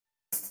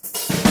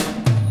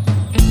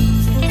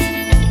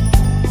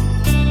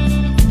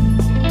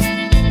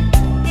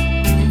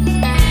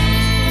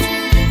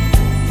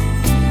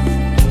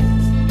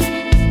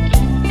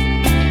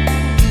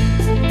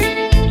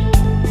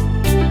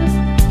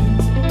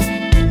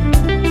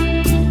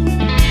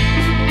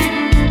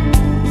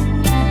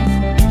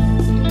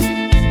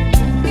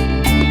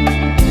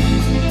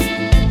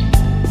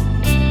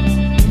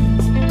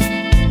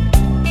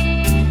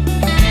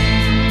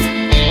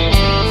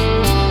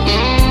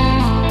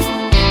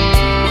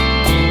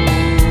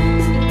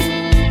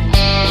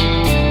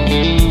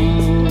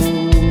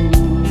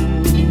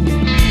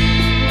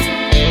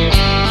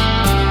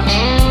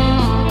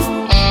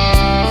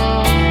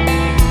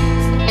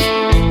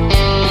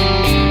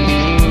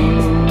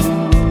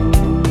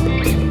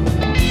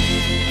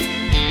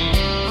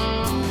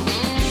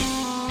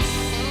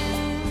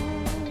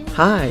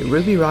Hi,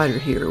 Ruby Ryder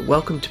here.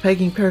 Welcome to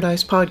Pegging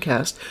Paradise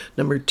Podcast,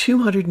 number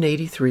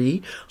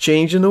 283,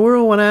 Changing the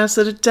World One Ass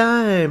at a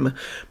Time.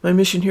 My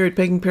mission here at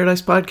Pegging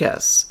Paradise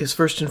Podcasts is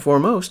first and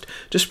foremost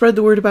to spread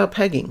the word about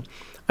pegging.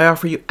 I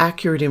offer you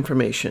accurate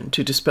information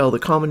to dispel the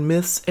common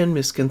myths and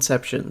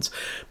misconceptions.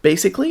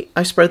 Basically,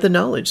 I spread the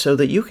knowledge so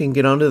that you can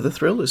get onto the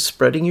thrill of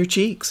spreading your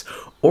cheeks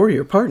or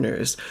your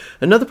partners.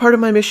 Another part of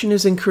my mission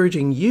is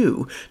encouraging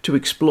you to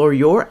explore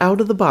your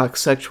out-of-the-box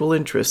sexual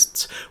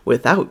interests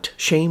without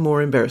shame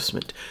or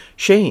embarrassment.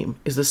 Shame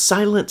is the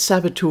silent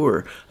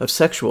saboteur of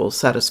sexual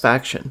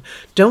satisfaction.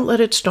 Don't let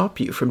it stop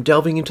you from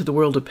delving into the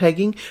world of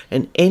pegging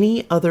and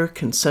any other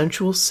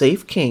consensual,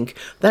 safe kink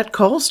that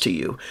calls to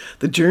you.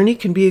 The journey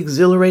can be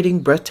exhilarating,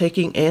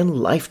 breathtaking, and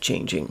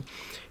life-changing.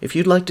 If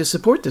you'd like to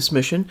support this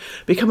mission,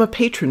 become a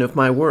patron of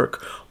my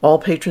work. All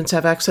patrons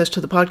have access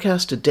to the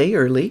podcast a day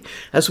early,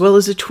 as well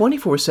as a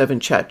 24/7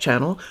 chat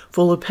channel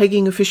full of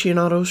pegging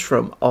aficionados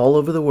from all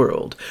over the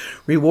world.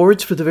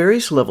 Rewards for the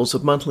various levels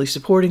of monthly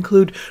support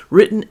include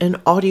written and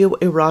audio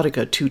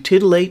erotica to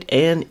titillate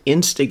and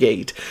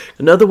instigate.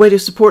 Another way to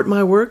support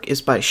my work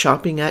is by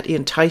shopping at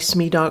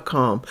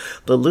EnticeMe.com,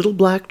 the little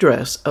black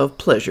dress of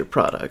pleasure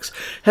products.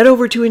 Head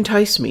over to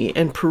Entice Me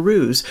and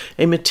peruse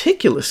a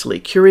meticulously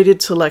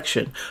curated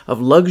selection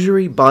of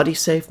luxury,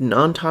 body-safe,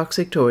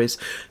 non-toxic toys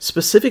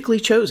specifically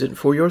chosen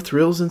for your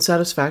thrills and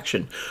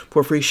satisfaction.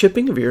 For free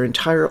shipping of your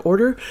entire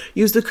order,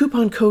 use the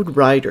coupon code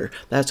RYDER.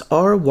 That's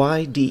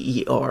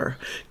RYDER.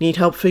 Need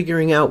help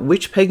figuring out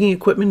which pegging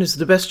equipment is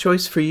the best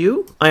choice for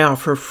you? I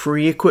offer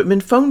free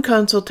equipment phone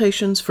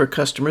consultations for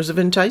customers of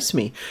Entice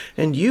Me,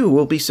 and you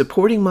will be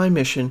supporting my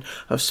mission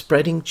of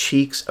spreading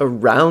cheeks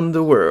around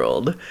the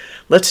world.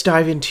 Let's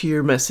dive into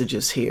your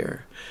messages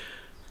here.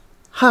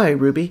 Hi,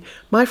 Ruby.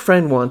 My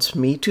friend wants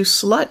me to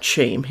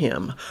slut-shame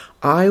him.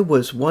 I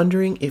was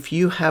wondering if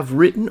you have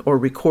written or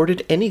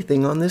recorded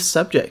anything on this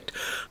subject.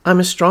 I'm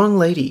a strong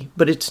lady,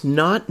 but it's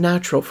not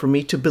natural for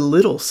me to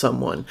belittle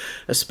someone,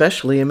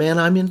 especially a man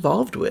I'm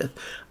involved with.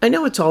 I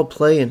know it's all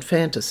play and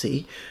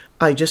fantasy.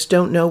 I just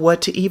don't know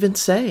what to even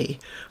say.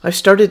 I've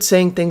started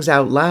saying things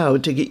out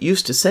loud to get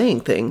used to saying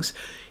things.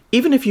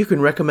 Even if you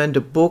can recommend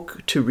a book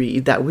to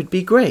read, that would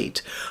be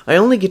great. I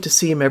only get to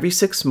see him every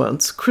 6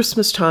 months.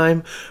 Christmas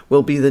time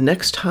will be the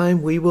next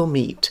time we will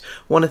meet.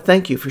 I want to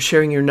thank you for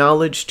sharing your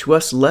knowledge to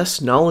us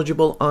less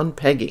knowledgeable on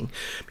pegging.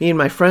 Me and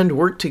my friend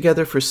worked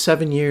together for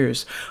 7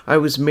 years. I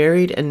was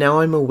married and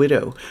now I'm a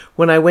widow.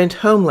 When I went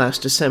home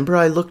last December,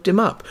 I looked him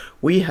up.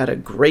 We had a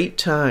great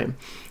time.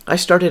 I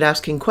started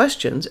asking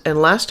questions,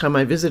 and last time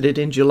I visited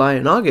in July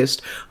and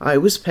August, I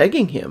was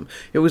pegging him.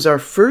 It was our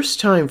first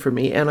time for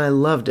me, and I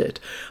loved it.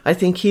 I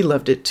think he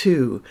loved it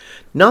too.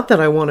 Not that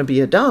I want to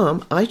be a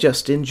dom, I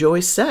just enjoy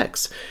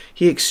sex.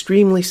 He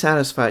extremely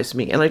satisfies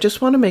me, and I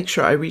just want to make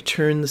sure I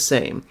return the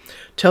same.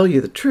 Tell you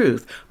the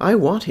truth, I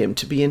want him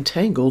to be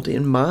entangled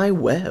in my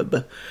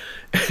web.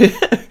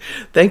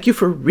 Thank you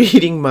for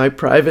reading my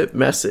private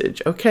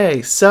message.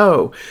 Okay,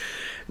 so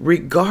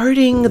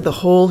regarding the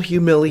whole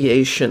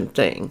humiliation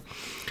thing,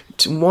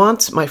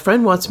 my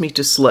friend wants me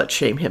to slut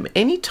shame him.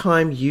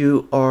 Anytime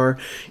you are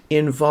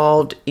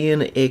involved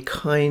in a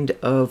kind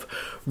of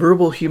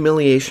verbal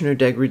humiliation or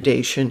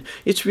degradation,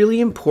 it's really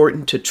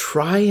important to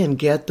try and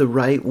get the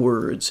right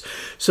words.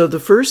 So the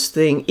first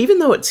thing, even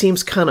though it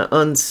seems kind of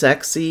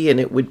unsexy and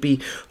it would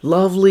be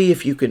lovely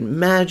if you could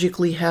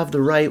magically have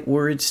the right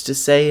words to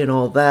say and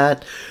all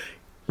that,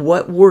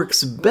 what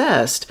works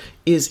best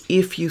is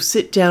if you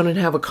sit down and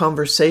have a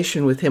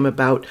conversation with him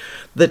about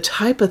the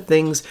type of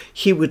things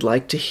he would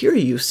like to hear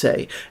you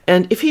say.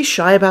 And if he's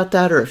shy about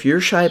that, or if you're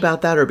shy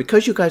about that, or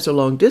because you guys are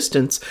long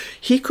distance,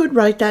 he could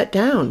write that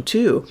down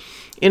too.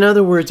 In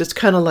other words, it's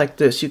kind of like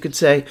this. You could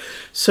say,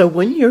 so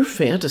when you're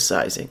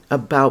fantasizing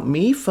about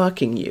me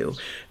fucking you,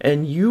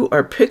 and you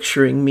are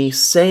picturing me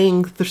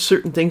saying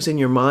certain things in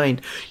your mind,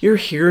 you're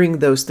hearing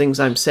those things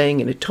I'm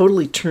saying, and it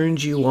totally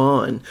turns you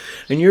on,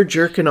 and you're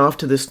jerking off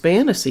to this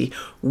fantasy.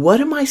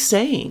 What am I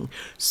saying?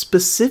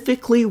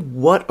 Specifically,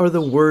 what are the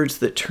words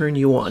that turn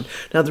you on?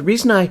 Now, the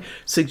reason I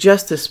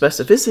suggest this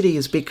specificity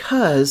is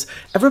because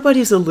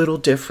everybody's a little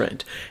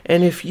different.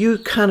 And if you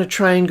kind of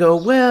try and go,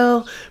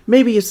 well,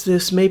 maybe it's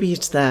this, maybe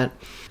it's that,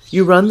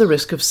 you run the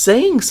risk of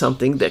saying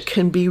something that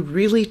can be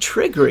really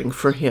triggering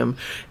for him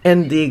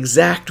and the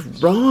exact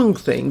wrong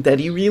thing that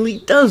he really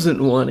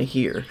doesn't want to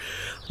hear.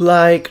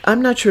 Like,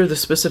 I'm not sure of the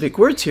specific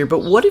words here,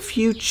 but what if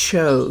you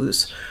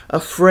chose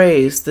a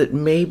phrase that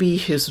maybe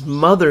his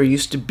mother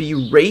used to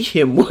berate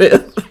him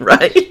with,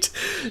 right?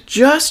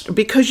 Just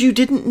because you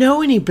didn't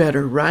know any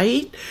better,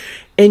 right?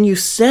 And you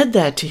said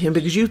that to him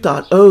because you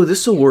thought, oh,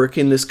 this will work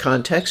in this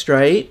context,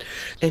 right?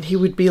 And he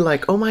would be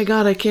like, oh my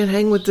God, I can't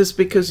hang with this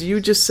because you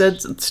just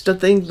said the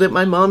thing that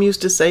my mom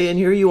used to say, and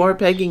here you are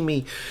pegging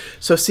me.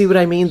 So see what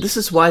I mean? This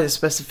is why the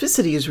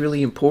specificity is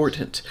really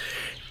important.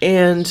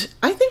 And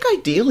I think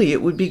ideally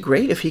it would be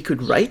great if he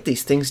could write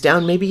these things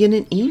down, maybe in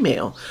an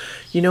email,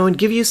 and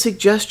give you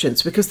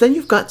suggestions, because then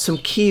you've got some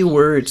key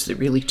words that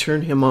really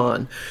turn him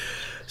on.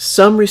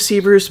 Some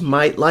receivers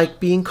might like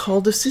being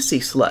called a sissy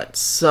slut.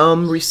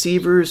 Some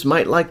receivers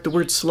might like the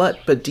word slut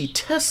but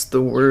detest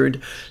the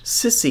word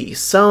sissy.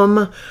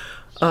 Some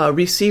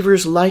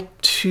receivers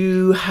like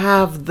to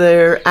have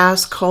their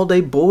ass called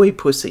a boy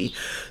pussy.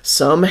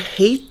 Some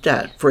hate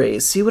that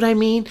phrase. See what I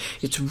mean?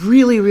 It's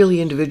really,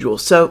 really individual.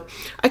 So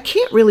I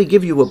can't really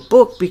give you a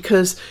book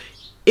because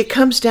it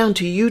comes down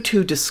to you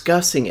two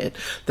discussing it.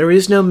 There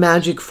is no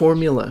magic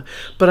formula,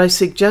 but I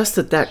suggest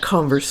that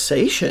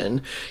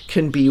conversation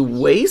can be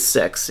way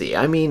sexy.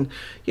 I mean,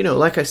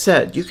 like I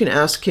said, you can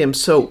ask him,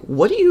 so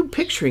what are you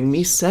picturing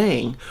me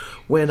saying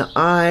when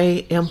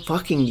I am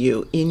fucking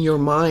you in your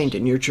mind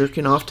and you're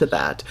jerking off to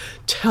that?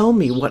 Tell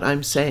me what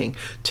I'm saying.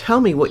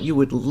 Tell me what you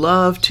would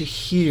love to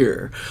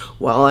hear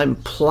while I'm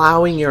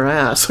plowing your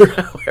ass, or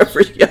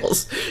however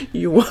else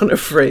you want to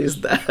phrase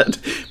that.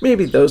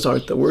 Maybe those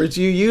aren't the words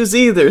you use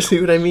either.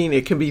 See what I mean?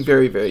 It can be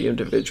very, very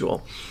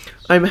individual.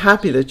 I'm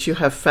happy that you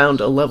have found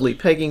a lovely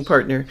pegging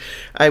partner.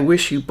 I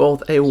wish you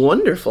both a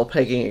wonderful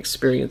pegging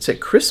experience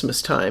at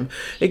Christmas time.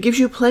 It gives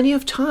you plenty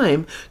of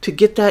time to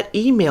get that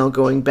email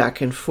going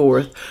back and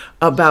forth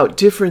about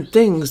different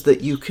things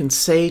that you can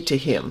say to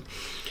him.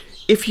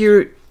 If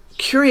you're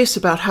curious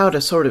about how to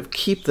sort of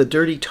keep the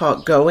dirty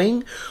talk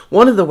going,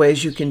 one of the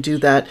ways you can do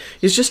that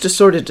is just to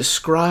sort of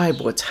describe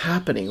what's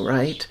happening,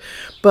 right?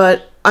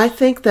 But I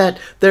think that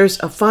there's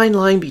a fine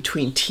line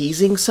between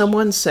teasing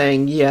someone,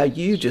 saying, yeah,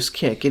 you just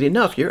can't get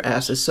enough. Your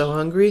ass is so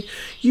hungry.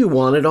 You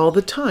want it all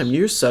the time.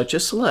 You're such a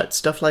slut.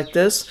 Stuff like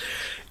this.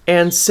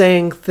 And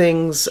saying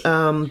things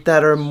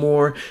that are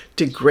more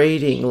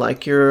degrading,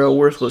 like you're a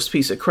worthless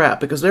piece of crap,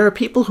 because there are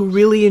people who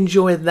really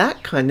enjoy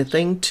that kind of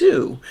thing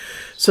too.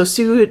 So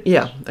see what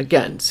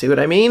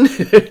I mean?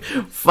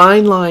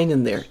 Fine line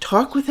in there.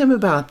 Talk with him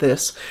about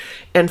this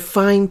and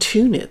fine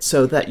tune it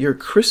so that your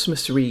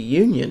Christmas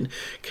reunion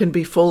can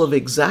be full of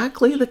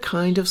exactly the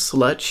kind of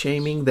slut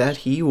shaming that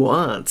he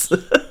wants.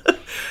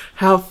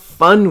 Have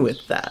fun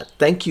with that.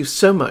 Thank you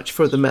so much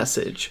for the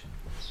message.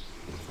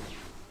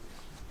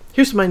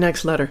 Here's my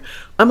next letter.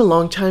 I'm a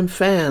longtime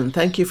fan.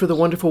 Thank you for the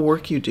wonderful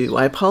work you do.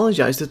 I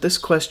apologize that this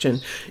question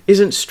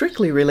isn't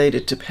strictly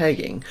related to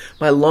pegging,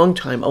 my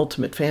longtime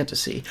ultimate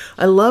fantasy.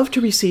 I love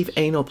to receive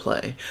anal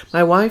play.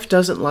 My wife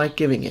doesn't like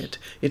giving it.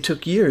 It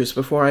took years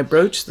before I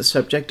broached the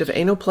subject of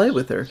anal play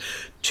with her,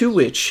 to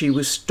which she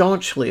was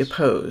staunchly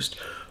opposed.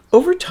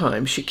 Over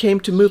time, she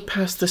came to move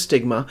past the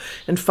stigma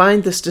and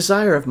find this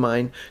desire of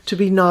mine to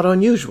be not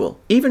unusual,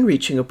 even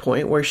reaching a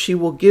point where she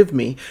will give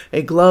me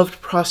a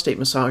gloved prostate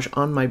massage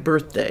on my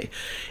birthday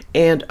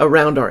and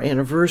around our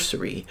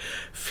anniversary.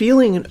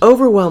 Feeling an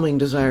overwhelming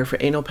desire for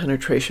anal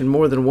penetration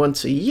more than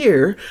once a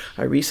year,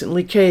 I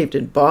recently caved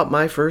and bought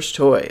my first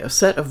toy, a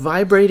set of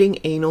vibrating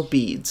anal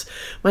beads.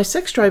 My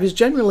sex drive is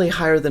generally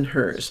higher than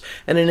hers,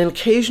 and an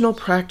occasional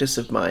practice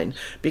of mine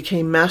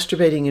became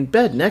masturbating in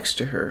bed next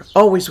to her,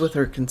 always with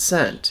her consent.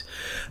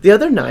 The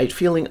other night,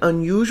 feeling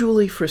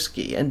unusually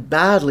frisky and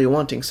badly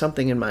wanting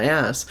something in my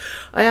ass,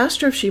 I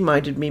asked her if she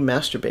minded me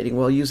masturbating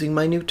while using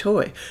my new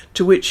toy,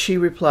 to which she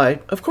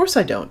replied, "Of course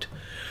I don't."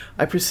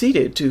 I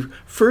proceeded to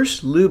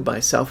first lube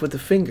myself with a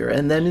finger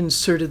and then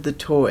inserted the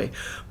toy,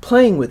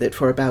 playing with it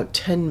for about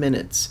 10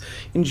 minutes,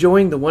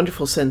 enjoying the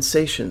wonderful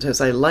sensations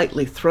as I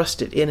lightly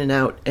thrust it in and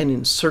out and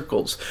in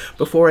circles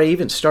before I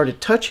even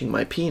started touching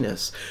my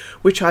penis,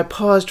 which I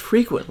paused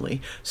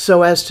frequently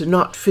so as to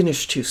not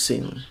finish too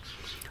soon.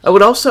 I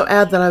would also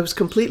add that I was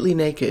completely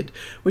naked,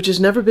 which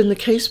has never been the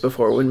case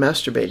before when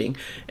masturbating,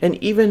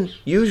 and even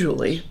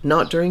usually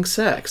not during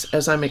sex,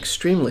 as I'm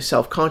extremely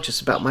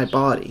self-conscious about my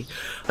body.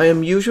 I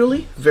am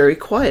usually very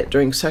quiet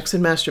during sex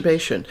and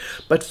masturbation,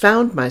 but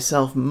found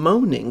myself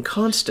moaning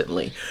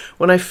constantly.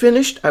 When I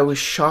finished, I was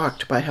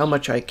shocked by how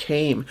much I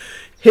came,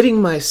 hitting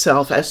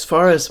myself as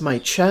far as my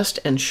chest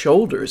and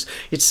shoulders.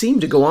 It seemed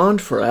to go on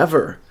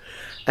forever.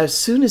 As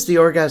soon as the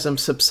orgasm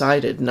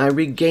subsided and I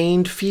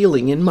regained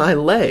feeling in my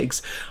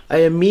legs, I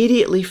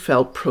immediately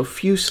felt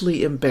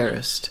profusely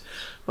embarrassed.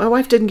 My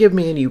wife didn't give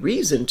me any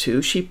reason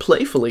to. She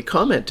playfully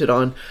commented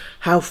on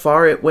how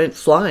far it went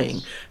flying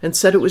and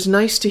said it was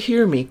nice to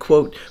hear me,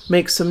 quote,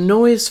 make some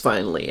noise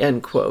finally,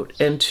 end quote,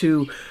 and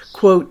to,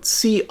 quote,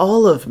 see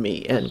all of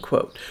me, end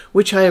quote,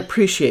 which I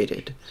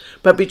appreciated.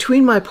 But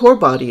between my poor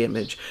body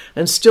image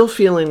and still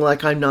feeling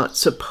like I'm not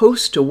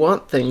supposed to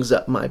want things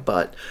up my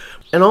butt,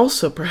 and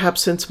also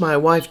perhaps since my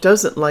wife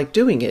doesn't like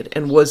doing it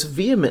and was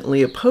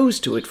vehemently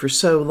opposed to it for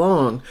so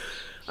long,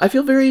 I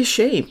feel very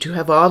ashamed to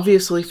have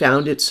obviously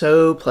found it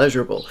so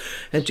pleasurable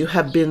and to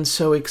have been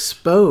so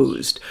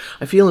exposed.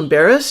 I feel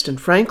embarrassed and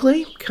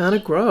frankly, kind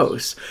of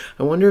gross.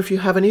 I wonder if you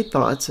have any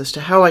thoughts as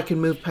to how I can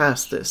move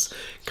past this.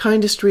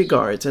 Kindest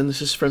regards, and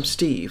this is from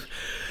Steve.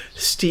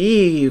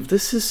 Steve,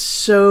 this is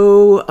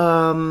so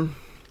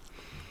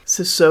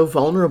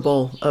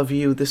vulnerable of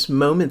you, this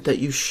moment that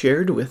you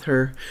shared with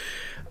her.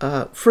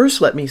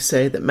 First, let me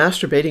say that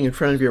masturbating in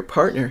front of your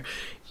partner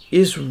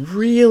is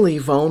really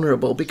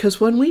vulnerable because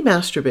when we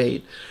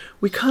masturbate,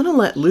 we kind of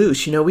let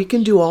loose. We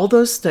can do all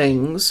those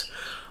things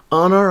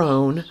on our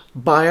own,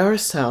 by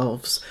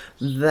ourselves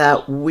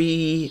that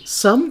we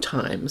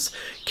sometimes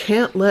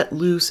can't let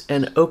loose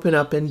and open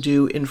up and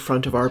do in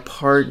front of our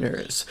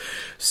partners.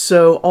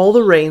 So all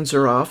the reins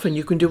are off and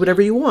you can do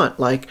whatever you want.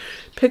 Like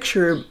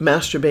picture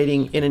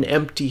masturbating in an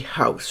empty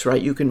house,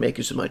 right? You can make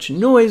as much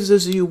noise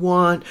as you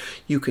want.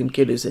 You can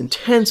get as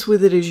intense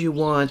with it as you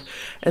want.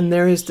 And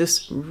there is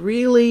this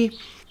really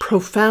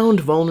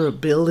profound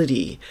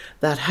vulnerability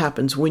that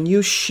happens when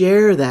you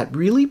share that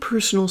really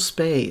personal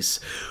space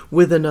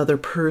with another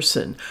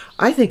person.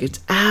 I think it's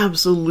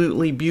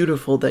absolutely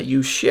beautiful that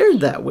you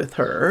shared that with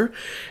her,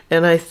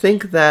 and I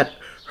think that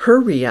her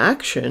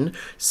reaction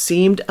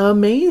seemed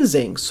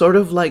amazing, sort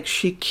of like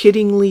she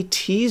kiddingly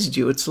teased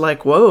you. It's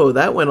like, whoa,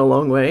 that went a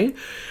long way.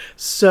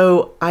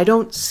 So I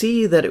don't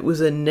see that it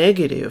was a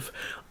negative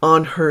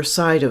on her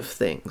side of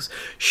things.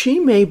 She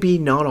may be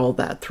not all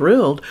that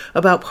thrilled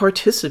about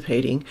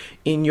participating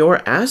in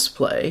your ass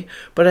play,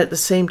 but at the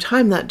same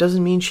time, that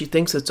doesn't mean she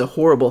thinks it's a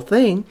horrible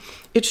thing.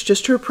 It's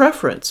just her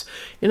preference.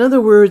 In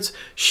other words,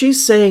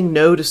 she's saying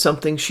no to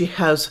something she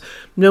has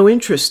no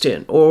interest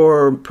in,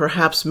 or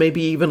perhaps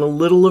maybe even a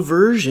little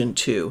aversion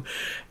to.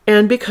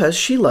 And because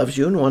she loves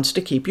you and wants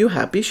to keep you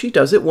happy, she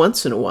does it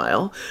once in a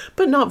while,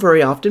 but not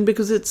very often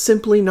because it's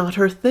simply not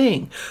her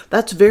thing.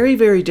 That's very,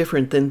 very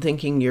different than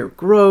thinking you're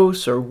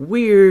gross or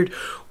weird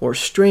or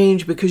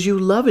strange because you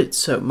love it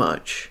so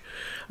much.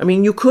 I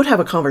mean, you could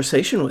have a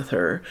conversation with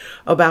her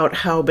about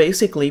how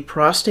basically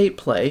prostate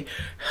play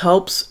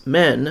helps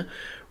men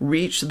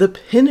reach the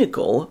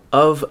pinnacle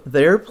of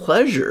their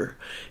pleasure.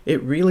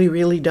 It really,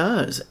 really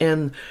does.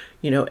 And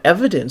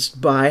evidenced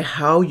by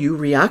how you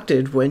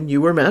reacted when you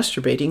were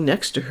masturbating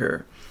next to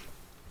her.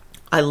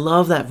 I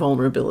love that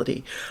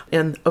vulnerability.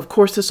 And of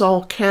course, this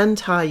all can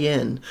tie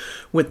in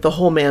with the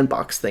whole man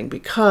box thing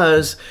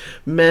because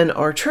men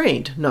are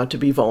trained not to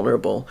be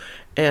vulnerable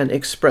and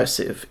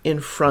expressive in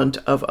front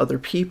of other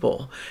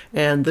people.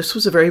 And this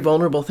was a very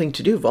vulnerable thing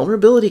to do.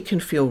 Vulnerability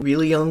can feel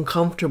really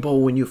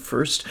uncomfortable when you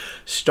first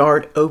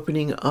start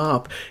opening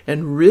up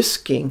and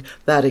risking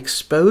that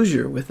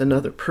exposure with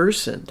another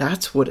person.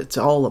 That's what it's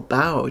all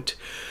about.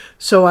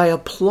 So I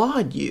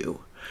applaud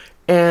you.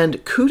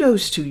 And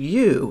kudos to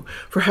you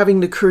for having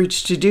the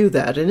courage to do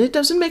that. And it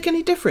doesn't make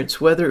any difference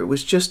whether it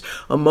was just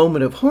a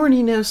moment of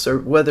horniness or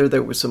whether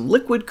there was some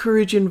liquid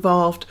courage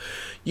involved.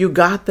 You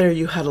got there,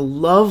 you had a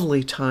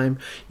lovely time,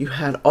 you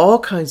had all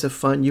kinds of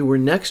fun, you were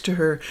next to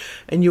her,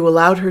 and you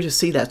allowed her to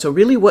see that. So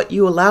really what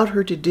you allowed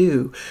her to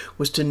do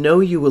was to know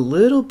you a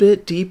little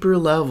bit deeper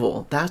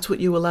level. That's what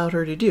you allowed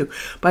her to do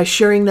by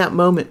sharing that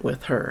moment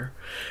with her.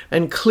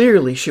 And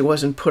clearly she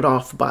wasn't put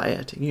off by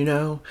it,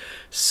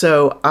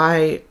 So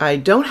I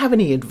don't have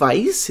any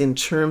advice in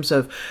terms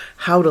of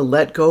how to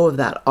let go of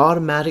that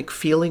automatic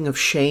feeling of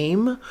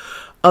shame,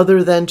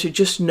 other than to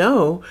just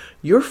know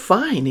you're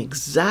fine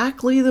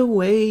exactly the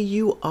way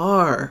you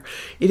are.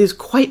 It is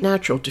quite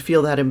natural to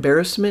feel that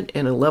embarrassment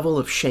and a level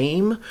of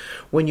shame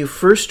when you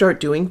first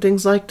start doing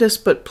things like this.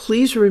 But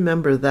please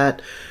remember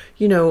that,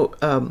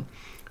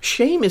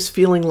 shame is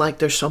feeling like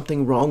there's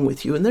something wrong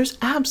with you, and there's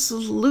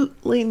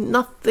absolutely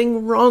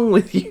nothing wrong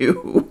with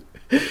you.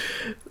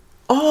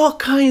 All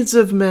kinds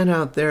of men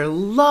out there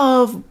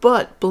love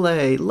butt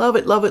play. Love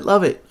it, love it,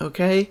 love it,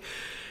 okay?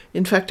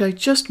 In fact, I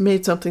just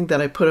made something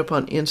that I put up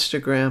on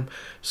Instagram,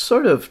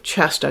 sort of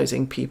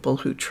chastising people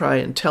who try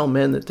and tell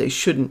men that they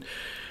shouldn't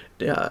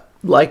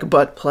like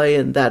butt play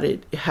and that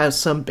it has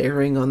some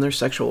bearing on their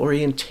sexual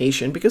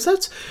orientation, because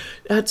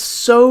that's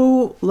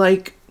so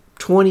like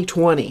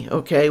 2020,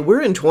 okay?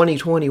 We're in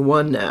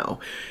 2021 now,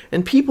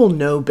 and people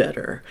know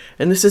better.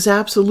 And this is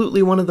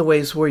absolutely one of the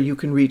ways where you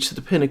can reach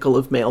the pinnacle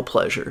of male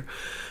pleasure.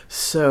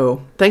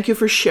 So thank you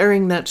for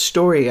sharing that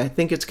story. I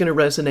think it's going to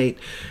resonate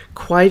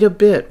quite a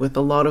bit with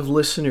a lot of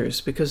listeners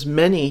because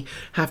many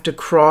have to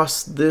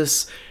cross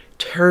this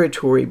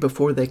territory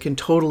before they can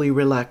totally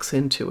relax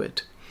into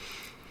it.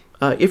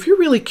 If you're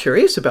really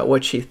curious about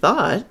what she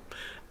thought,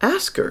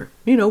 ask her,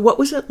 what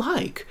was it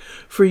like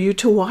for you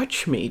to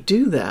watch me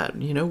do that?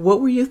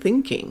 What were you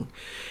thinking?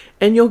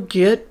 And you'll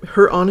get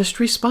her honest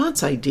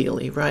response,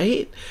 ideally,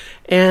 right?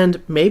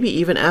 And maybe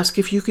even ask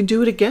if you can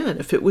do it again,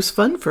 if it was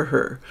fun for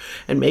her.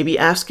 And maybe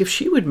ask if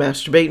she would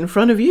masturbate in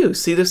front of you.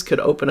 See, this could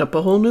open up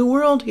a whole new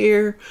world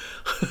here.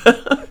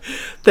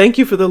 Thank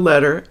you for the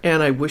letter,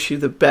 and I wish you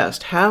the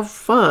best. Have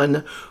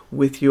fun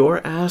with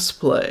your ass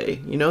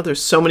play.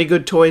 There's so many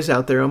good toys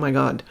out there. Oh, my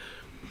God.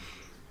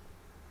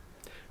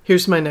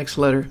 Here's my next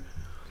letter.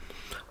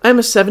 I am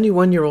a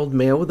 71-year-old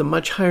male with a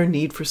much higher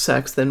need for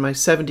sex than my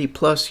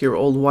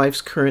 70-plus-year-old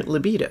wife's current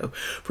libido.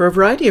 For a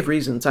variety of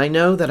reasons, I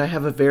know that I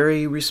have a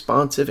very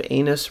responsive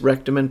anus,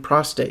 rectum, and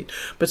prostate,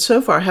 but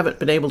so far I haven't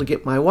been able to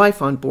get my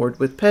wife on board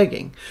with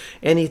pegging.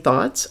 Any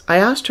thoughts? I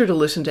asked her to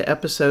listen to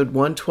episode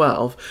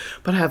 112,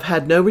 but have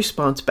had no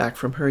response back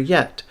from her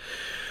yet.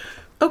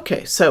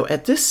 Okay, so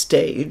at this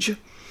stage,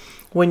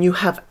 when you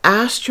have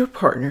asked your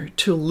partner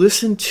to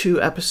listen to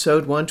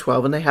episode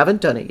 112 and they haven't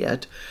done it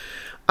yet,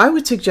 I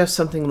would suggest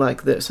something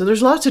like this. And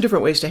there's lots of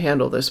different ways to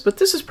handle this, but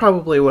this is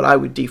probably what I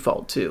would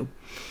default to.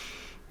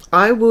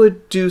 I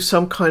would do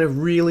some kind of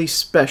really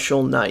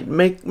special night.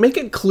 Make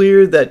it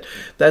clear that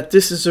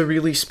this is a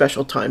really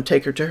special time.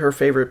 Take her to her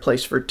favorite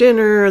place for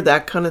dinner,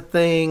 that kind of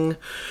thing.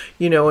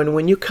 And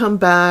when you come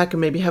back,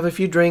 and maybe have a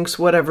few drinks,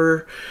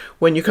 whatever.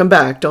 When you come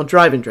back, don't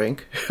drive and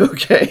drink,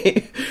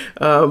 okay?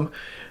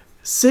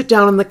 Sit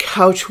down on the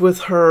couch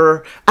with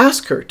her.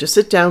 Ask her to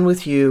sit down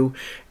with you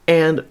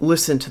and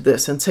listen to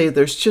this and say,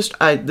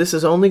 this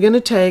is only going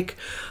to take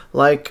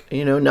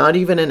not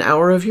even an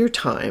hour of your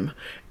time.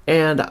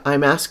 And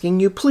I'm asking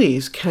you,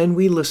 please, can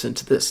we listen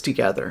to this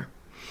together?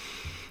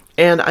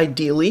 And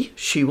ideally,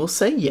 she will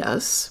say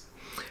yes,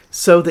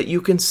 so that you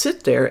can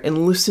sit there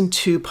and listen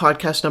to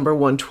podcast number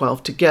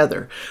 112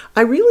 together.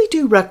 I really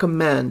do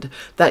recommend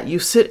that you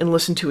sit and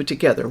listen to it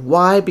together.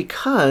 Why?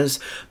 Because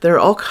there are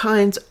all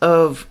kinds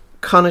of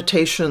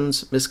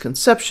connotations,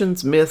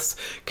 misconceptions, myths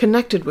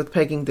connected with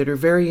pegging that are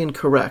very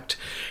incorrect.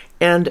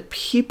 And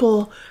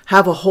people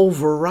have a whole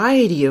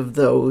variety of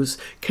those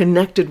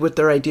connected with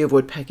their idea of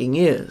what pegging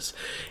is.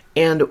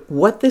 And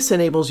what this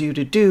enables you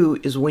to do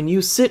is when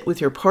you sit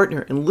with your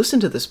partner and listen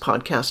to this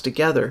podcast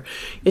together,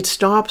 it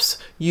stops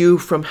you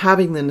from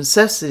having the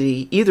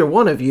necessity, either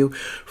one of you,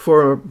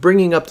 for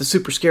bringing up the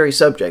super scary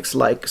subjects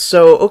like,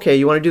 so, okay,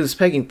 you want to do this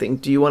pegging thing.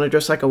 Do you want to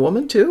dress like a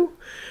woman too?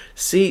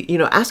 See,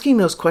 asking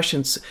those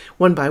questions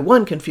one by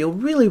one can feel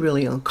really,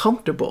 really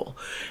uncomfortable.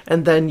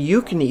 And then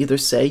you can either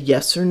say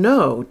yes or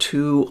no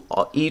to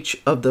each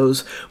of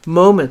those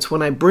moments.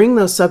 When I bring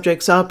those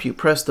subjects up, you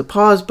press the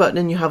pause button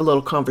and you have a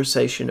little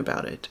conversation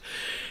about it.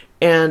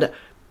 And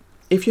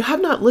if you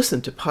have not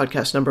listened to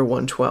podcast number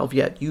 112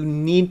 yet, you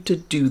need to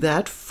do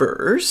that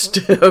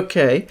first,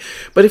 okay?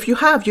 But if you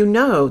have, you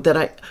know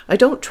that I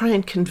don't try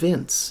and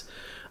convince.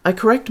 I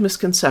correct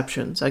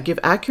misconceptions, I give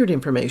accurate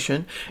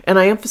information, and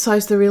I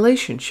emphasize the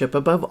relationship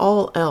above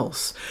all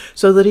else,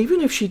 so that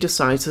even if she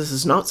decides this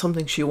is not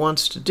something she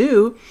wants to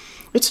do,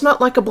 it's not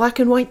like a black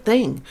and white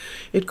thing.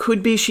 It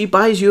could be she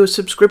buys you a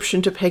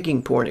subscription to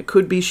pegging porn. It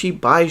could be she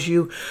buys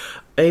you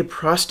a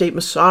prostate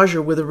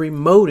massager with a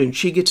remote and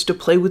she gets to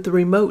play with the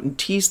remote and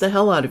tease the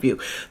hell out of you.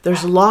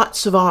 There's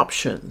lots of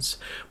options.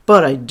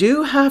 But I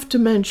do have to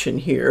mention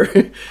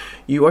here,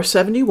 you are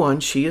 71,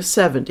 she is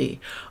 70.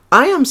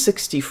 I am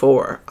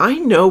 64. I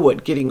know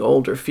what getting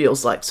older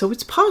feels like, so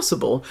it's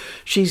possible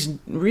she's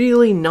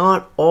really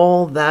not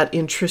all that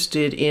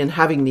interested in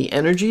having the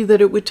energy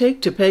that it would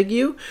take to peg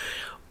you,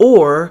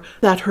 or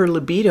that her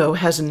libido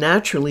has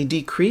naturally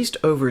decreased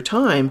over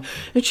time,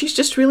 and she's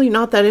just really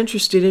not that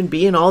interested in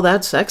being all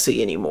that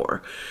sexy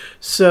anymore.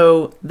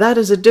 So that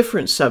is a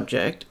different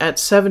subject. At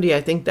 70,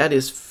 I think that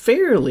is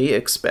fairly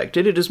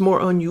expected. It is more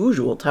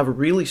unusual to have a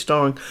really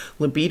strong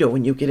libido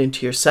when you get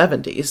into your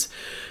 70s.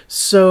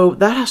 So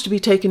that has to be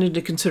taken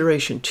into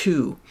consideration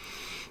too.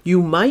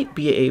 You might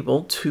be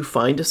able to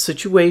find a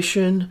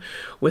situation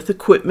with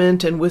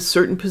equipment and with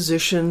certain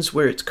positions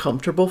where it's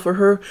comfortable for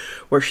her,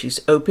 where she's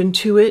open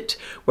to it,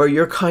 where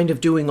you're kind of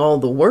doing all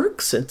the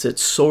work since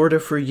it's sort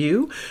of for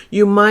you.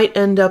 You might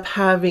end up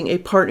having a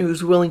partner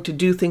who's willing to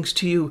do things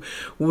to you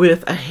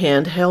with a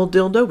handheld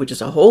dildo, which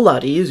is a whole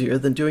lot easier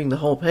than doing the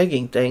whole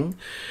pegging thing.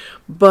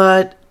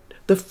 But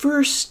the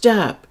first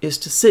step is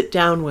to sit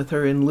down with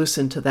her and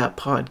listen to that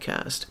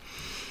podcast.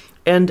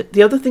 And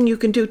the other thing you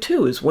can do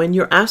too is when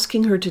you're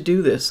asking her to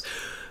do this,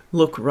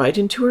 look right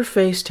into her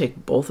face,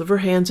 take both of her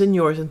hands in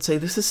yours and say,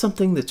 this is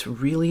something that's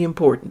really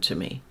important to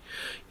me.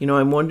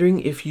 I'm wondering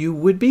if you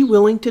would be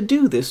willing to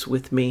do this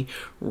with me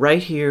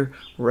right here,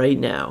 right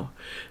now.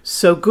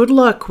 So good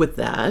luck with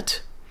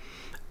that.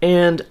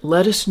 And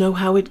let us know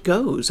how it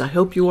goes. I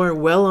hope you are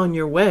well on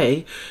your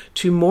way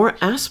to more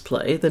ass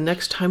play the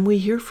next time we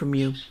hear from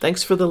you.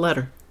 Thanks for the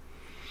letter.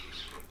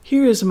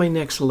 Here is my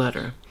next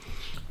letter.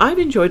 I've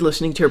enjoyed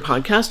listening to your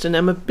podcast and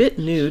am a bit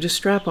new to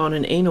strap-on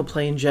and anal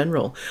play in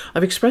general.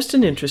 I've expressed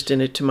an interest in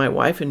it to my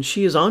wife and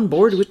she is on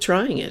board with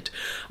trying it.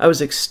 I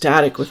was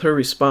ecstatic with her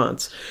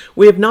response.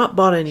 We have not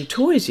bought any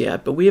toys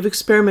yet, but we have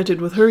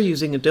experimented with her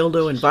using a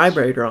dildo and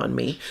vibrator on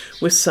me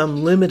with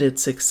some limited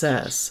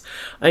success.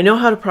 I know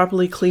how to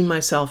properly clean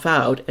myself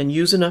out and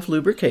use enough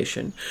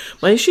lubrication.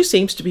 My issue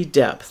seems to be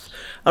depth.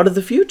 Out of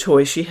the few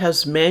toys she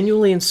has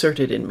manually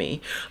inserted in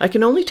me, I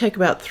can only take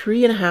about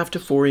 3.5 to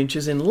 4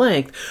 inches in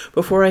length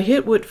before I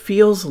hit what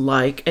feels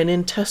like an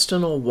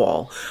intestinal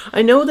wall.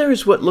 I know there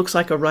is what looks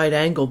like a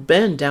right-angled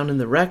bend down in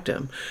the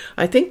rectum.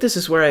 I think this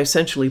is where I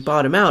essentially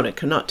bottom out and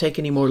cannot take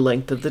any more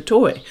length of the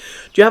toy.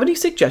 Do you have any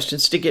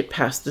suggestions to get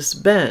past this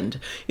bend?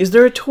 Is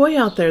there a toy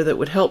out there that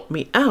would help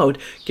me out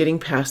getting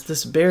past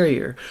this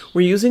barrier?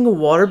 We're using a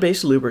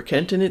water-based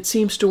lubricant and it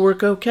seems to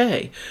work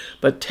okay,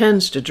 but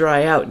tends to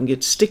dry out and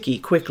get sticky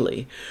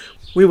quickly.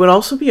 We would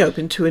also be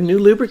open to a new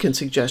lubricant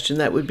suggestion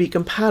that would be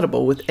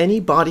compatible with any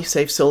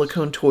body-safe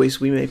silicone toys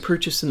we may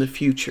purchase in the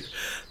future.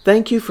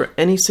 Thank you for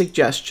any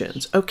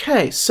suggestions.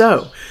 Okay,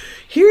 so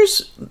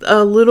here's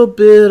a little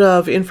bit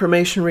of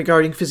information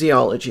regarding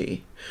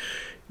physiology.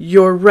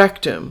 Your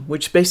rectum,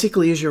 which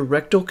basically is your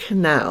rectal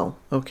canal,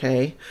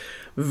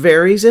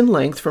 varies in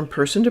length from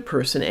person to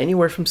person,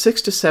 anywhere from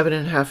 6 to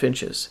 7.5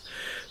 inches.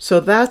 So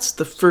that's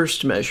the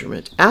first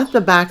measurement. At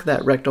the back of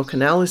that rectal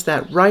canal is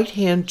that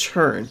right-hand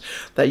turn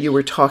that you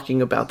were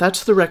talking about.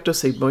 That's the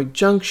rectosigmoid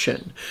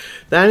junction.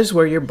 That is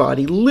where your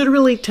body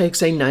literally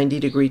takes a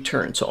 90-degree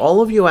turn. So all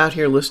of you out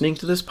here listening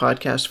to this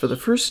podcast for the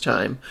first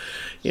time,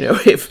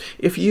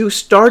 if you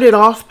started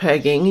off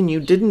pegging and you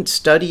didn't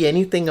study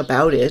anything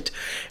about it,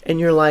 and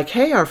you're like,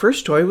 hey, our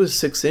first toy was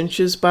 6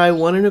 inches by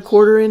 1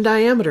 1/4 in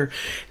diameter,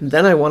 and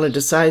then I wanted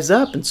to size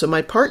up, and so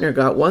my partner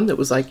got one that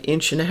was like 1.5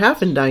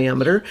 inches in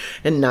diameter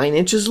and 9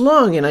 inches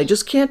long, and I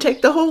just can't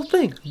take the whole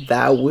thing.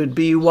 That would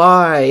be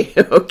why,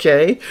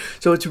 okay?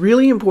 So it's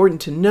really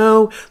important to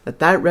know that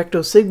that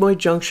rectosigmoid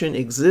junction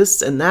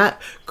exists, and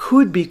that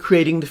could be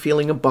creating the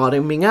feeling of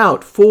bottoming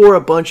out for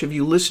a bunch of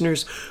you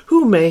listeners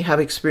who may have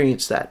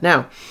experienced that.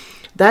 Now,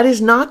 that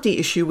is not the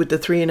issue with the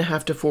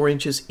 3.5 to 4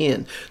 inches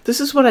in. This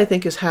is what I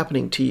think is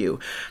happening to you.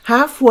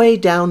 Halfway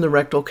down the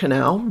rectal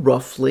canal,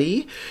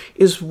 roughly,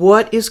 is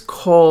what is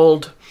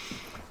called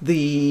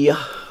the...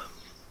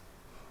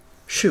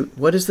 Shoot,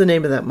 what is the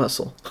name of that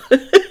muscle?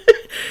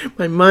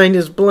 My mind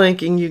is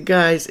blanking, you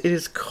guys. It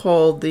is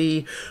called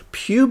the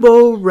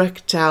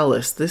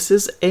puborectalis. This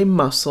is a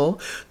muscle,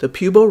 the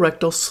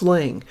puborectal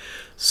sling.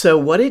 So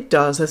what it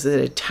does is it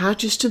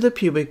attaches to the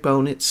pubic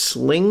bone, it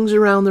slings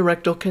around the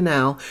rectal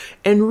canal,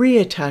 and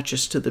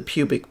reattaches to the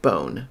pubic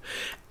bone.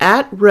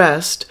 At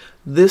rest,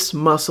 this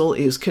muscle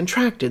is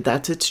contracted.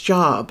 That's its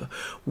job.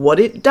 What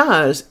it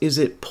does is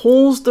it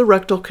pulls the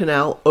rectal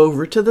canal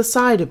over to the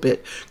side a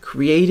bit,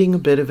 creating a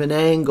bit of an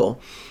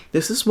angle.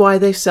 This is why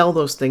they sell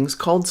those things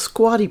called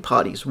squatty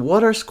potties.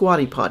 What are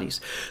squatty potties?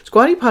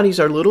 Squatty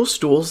potties are little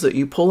stools that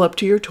you pull up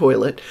to your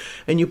toilet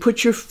and you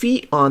put your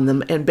feet on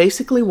them, and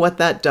basically what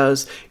that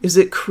does is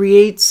it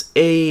creates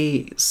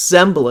a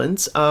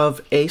semblance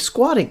of a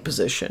squatting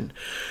position.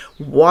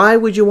 Why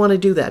would you want to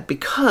do that?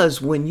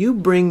 Because when you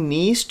bring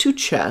knees to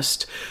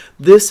chest,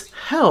 this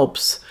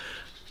helps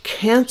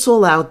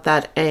cancel out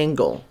that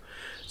angle.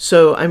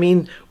 So,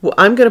 I'm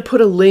going to put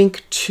a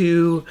link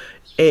to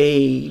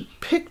a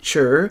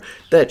picture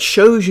that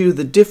shows you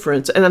the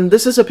difference. And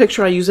this is a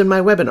picture I use in my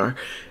webinar.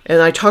 And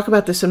I talk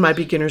about this in my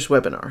beginner's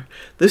webinar.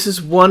 This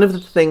is one of the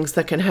things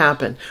that can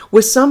happen.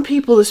 With some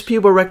people, this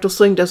puborectal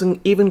sling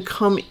doesn't even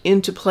come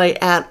into play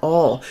at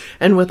all.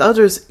 And with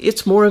others,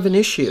 it's more of an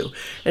issue.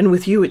 And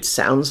with you, it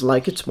sounds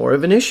like it's more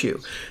of an issue.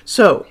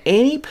 So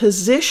any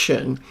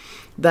position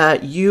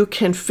that you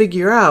can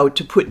figure out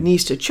to put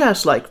knees to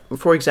chest, like,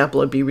 for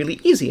example, it'd be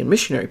really easy in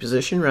missionary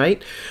position,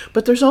 right?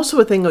 But there's also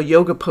a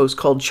yoga pose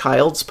called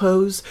child's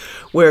pose,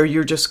 where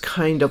you're just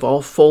kind of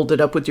all folded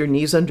up with your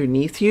knees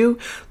underneath you.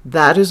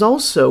 That is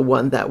also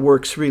one that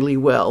works really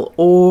well.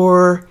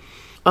 Or,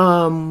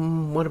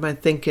 what am I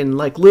thinking?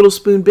 Like little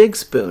spoon, big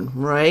spoon,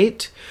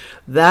 right?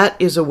 That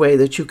is a way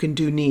that you can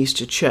do knees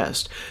to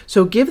chest.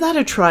 So give that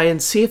a try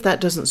and see if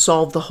that doesn't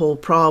solve the whole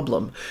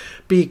problem.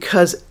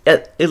 Because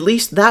at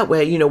least that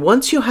way,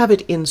 once you have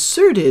it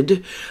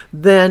inserted,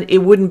 then it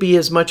wouldn't be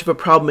as much of a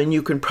problem, and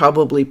you can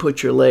probably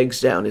put your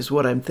legs down, is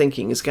what I'm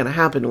thinking is going to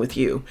happen with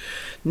you.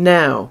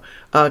 Now,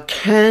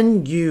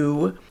 can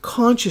you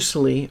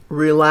consciously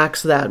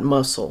relax that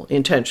muscle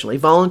intentionally,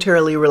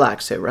 voluntarily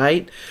relax it,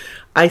 right?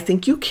 I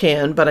think you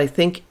can, but I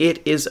think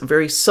it is a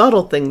very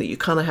subtle thing that you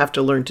kind of have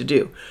to learn to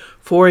do.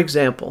 For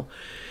example,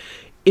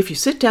 if you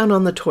sit down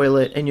on the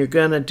toilet and you're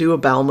going to do a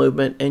bowel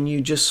movement and you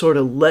just sort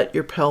of let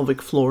your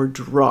pelvic floor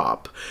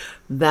drop,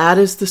 that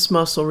is this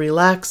muscle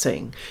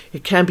relaxing.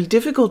 It can be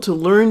difficult to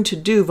learn to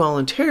do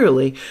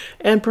voluntarily,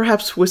 and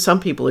perhaps with some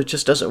people it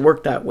just doesn't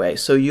work that way.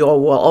 So you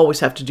will always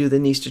have to do the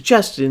knees to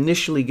chest to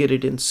initially get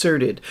it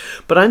inserted.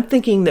 But I'm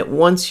thinking that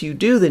once you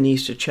do the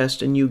knees to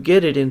chest and you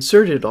get it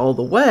inserted all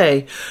the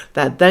way,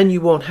 that then you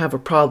won't have a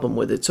problem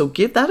with it. So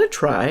give that a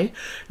try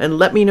and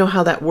let me know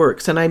how that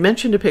works. And I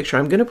mentioned a picture.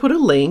 I'm going to put a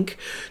link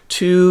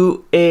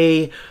to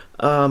a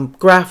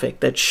graphic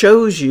that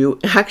shows you,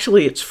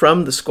 actually it's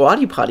from the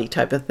squatty potty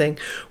type of thing,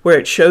 where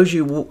it shows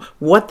you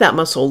what that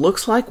muscle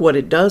looks like, what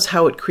it does,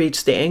 how it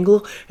creates the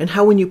angle, and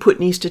how when you put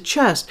knees to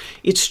chest,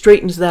 it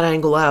straightens that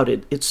angle out,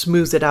 it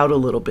smooths it out a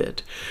little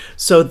bit.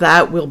 So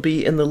that will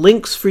be in the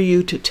links for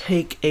you to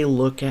take a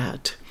look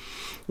at.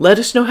 Let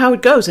us know how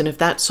it goes and if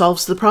that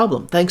solves the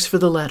problem. Thanks for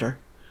the letter.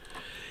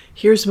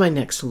 Here's my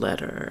next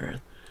letter.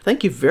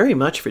 Thank you very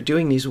much for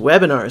doing these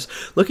webinars.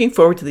 Looking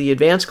forward to the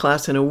advanced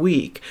class in a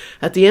week.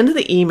 At the end of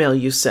the email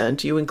you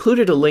sent, you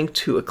included a link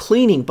to a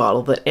cleaning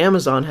bottle that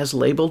Amazon has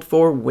labeled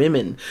for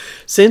women.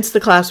 Since the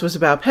class was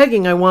about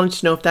pegging, I wanted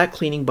to know if that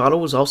cleaning bottle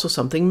was also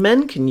something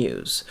men can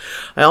use.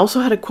 I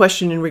also had a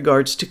question in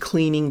regards to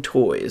cleaning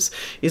toys.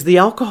 Is the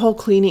alcohol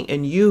cleaning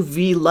and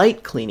UV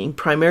light cleaning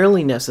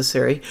primarily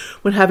necessary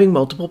when having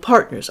multiple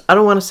partners? I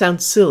don't want to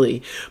sound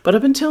silly, but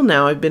up until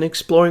now I've been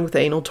exploring with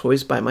anal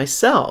toys by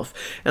myself,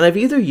 and I've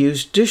either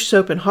use dish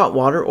soap and hot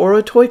water or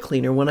a toy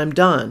cleaner when I'm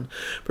done.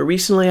 But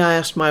recently I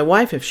asked my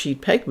wife if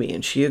she'd peg me,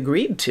 and she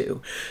agreed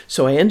to.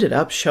 So I ended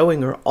up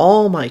showing her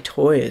all my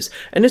toys,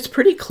 and it's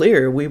pretty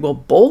clear we will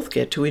both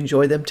get to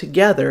enjoy them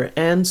together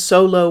and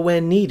solo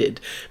when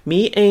needed,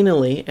 me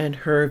anally and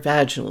her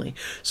vaginally.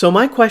 So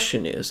my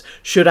question is,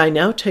 should I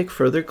now take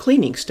further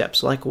cleaning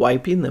steps like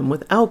wiping them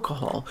with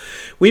alcohol?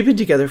 We've been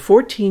together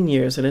 14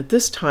 years, and at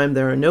this time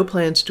there are no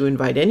plans to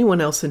invite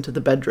anyone else into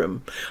the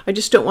bedroom. I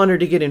just don't want her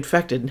to get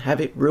infected and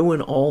have it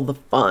ruin all the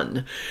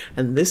fun.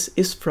 And this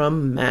is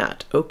from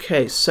Matt.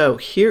 Okay, so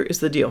here is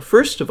the deal.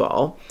 First of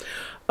all,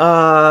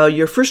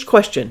 your first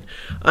question,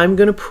 I'm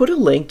going to put a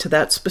link to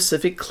that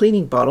specific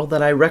cleaning bottle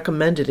that I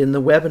recommended in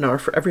the webinar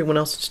for everyone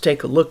else to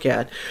take a look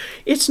at.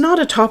 It's not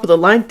a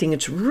top-of-the-line thing.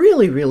 It's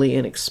really, really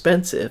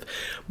inexpensive.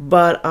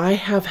 But I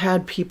have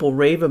had people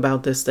rave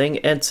about this thing,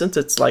 and since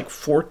it's like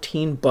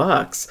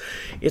 $14,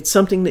 it's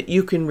something that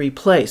you can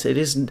replace. It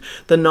isn't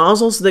the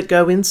nozzles that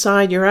go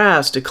inside your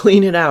ass to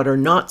clean it out are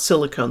not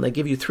silicone. They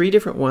give you 3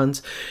 different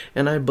ones,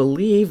 and I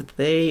believe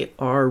they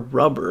are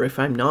rubber, if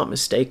I'm not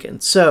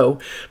mistaken. So,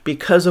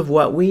 because of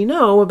what we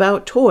know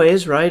about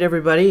toys, right,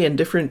 everybody, and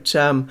different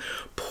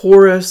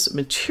porous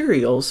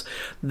materials,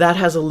 that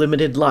has a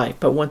limited life.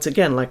 But once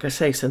again, like I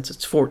say, since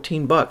it's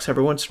 $14,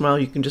 every once in a while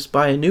you can just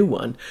buy a new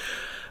one.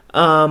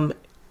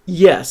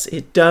 Yes,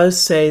 it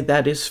does say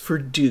that is for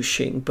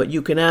douching, but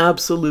you can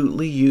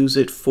absolutely use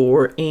it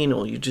for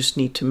anal. You just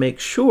need to make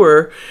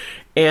sure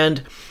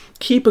and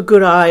keep a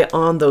good eye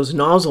on those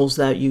nozzles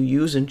that you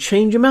use and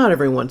change them out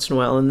every once in a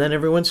while, and then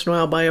every once in a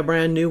while buy a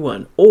brand new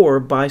one or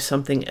buy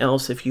something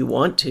else if you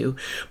want to.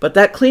 But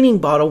that cleaning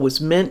bottle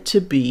was meant to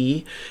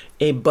be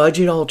a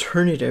budget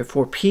alternative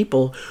for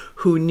people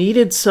who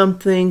needed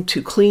something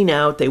to clean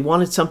out. They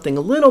wanted something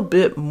a little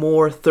bit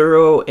more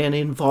thorough and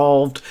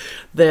involved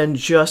than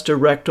just a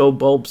rectal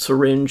bulb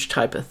syringe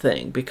type of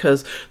thing,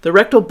 because the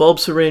rectal bulb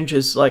syringe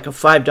is like a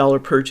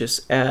 $5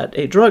 purchase at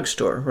a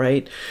drugstore,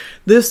 right?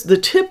 The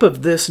tip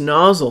of this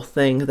nozzle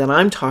thing that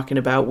I'm talking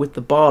about with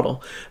the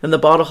bottle, and the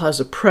bottle has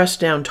a press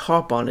down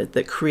top on it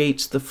that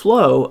creates the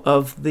flow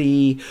of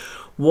the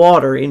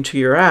water into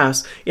your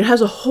ass. It has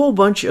a whole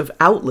bunch of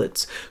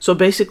outlets. So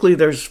basically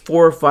there's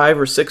 4 or 5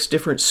 or 6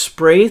 different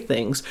spray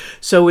things.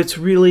 So it's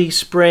really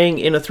spraying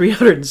in a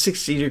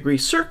 360-degree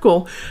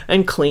circle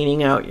and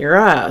cleaning out your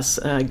ass.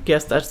 I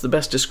guess that's the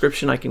best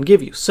description I can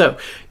give you. So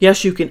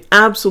yes, you can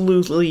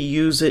absolutely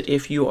use it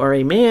if you are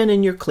a man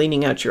and you're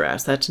cleaning out your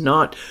ass. That's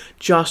not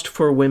just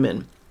for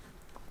women.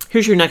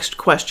 Here's your next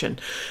question.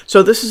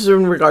 So this is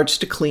in regards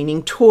to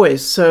cleaning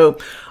toys. So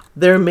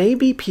there may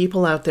be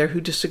people out there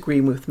who disagree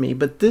with me,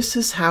 but this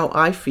is how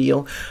I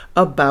feel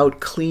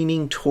about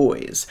cleaning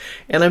toys.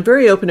 And I'm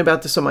very open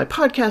about this on my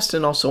podcast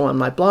and also on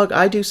my blog.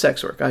 I do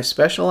sex work. I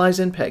specialize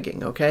in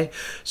pegging, okay?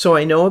 So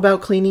I know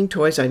about cleaning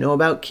toys. I know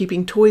about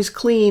keeping toys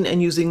clean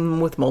and using them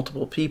with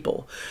multiple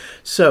people.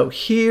 So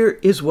here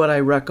is what I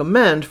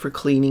recommend for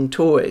cleaning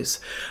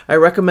toys. I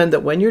recommend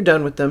that when you're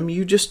done with them,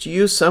 you just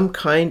use some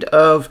kind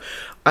of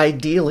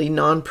ideally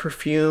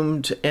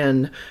non-perfumed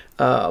and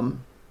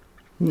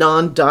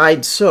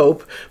non-dyed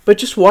soap, but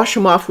just wash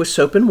them off with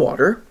soap and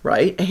water,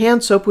 right? A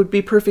hand soap would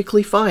be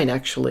perfectly fine,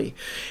 actually.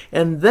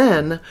 And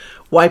then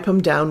wipe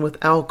them down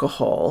with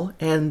alcohol,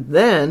 and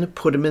then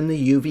put them in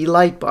the UV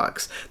light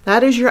box.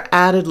 That is your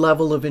added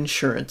level of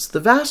insurance. The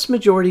vast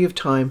majority of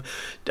time,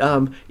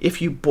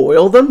 if you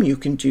boil them, you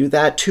can do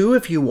that too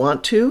if you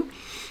want to.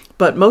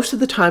 But most of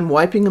the time,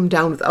 wiping them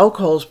down with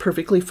alcohol is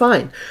perfectly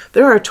fine.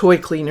 There are toy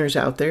cleaners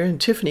out there, and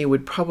Tiffany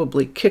would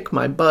probably kick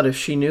my butt if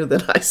she knew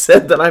that I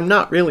said that I'm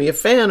not really a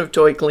fan of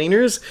toy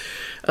cleaners.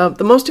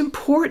 The most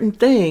important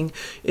thing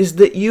is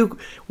that you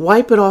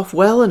wipe it off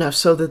well enough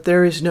so that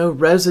there is no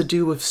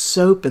residue of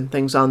soap and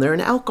things on there,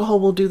 and alcohol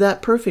will do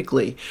that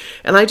perfectly.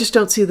 And I just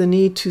don't see the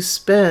need to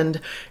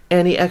spend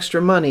any extra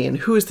money. And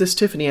who is this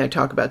Tiffany I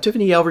talk about?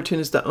 Tiffany Yelverton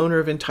is the owner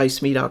of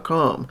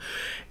EnticeMe.com.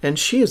 And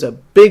she is a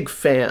big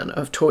fan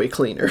of toy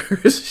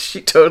cleaners.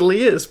 She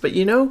totally is. But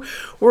you know,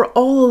 we're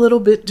all a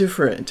little bit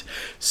different.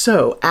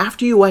 So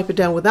after you wipe it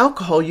down with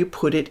alcohol, you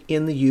put it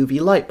in the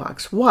UV light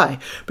box. Why?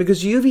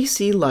 Because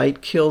UVC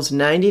light kills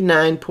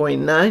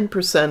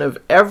 99.9% of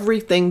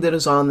everything that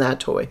is on that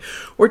toy.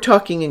 We're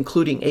talking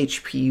including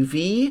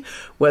HPV,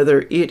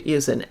 whether it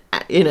is in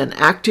an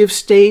active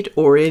state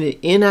or in an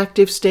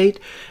inactive state.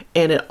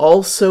 And it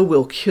also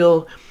will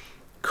kill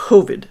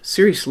COVID.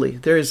 Seriously,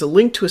 there is a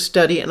link to a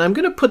study, and I'm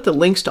going to put the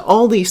links to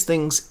all these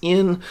things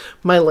in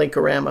my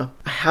Linkorama.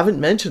 I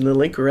haven't mentioned the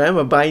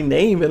Linkorama by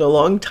name in a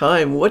long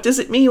time. What does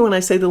it mean when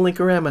I say the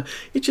Linkorama?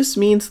 It just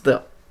means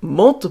the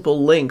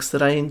multiple links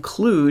that I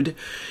include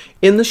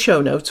in the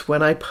show notes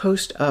when I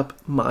post up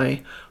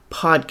my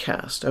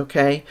podcast,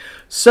 okay?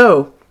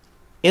 So,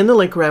 in the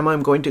Linkorama,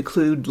 I'm going to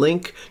include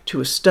link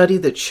to a study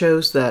that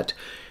shows that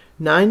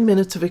 9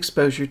 minutes of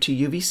exposure to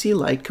UVC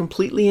light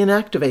completely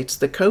inactivates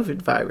the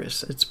COVID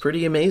virus. It's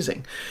pretty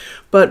amazing.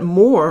 But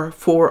more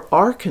for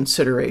our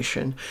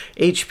consideration,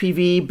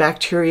 HPV,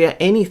 bacteria,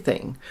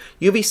 anything.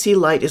 UVC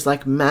light is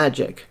like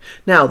magic.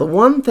 Now, the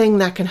one thing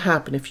that can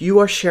happen if you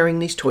are sharing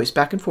these toys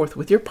back and forth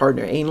with your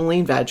partner, anally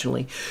and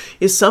vaginally,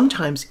 is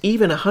sometimes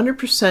even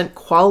 100%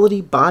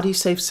 quality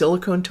body-safe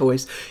silicone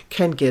toys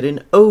can get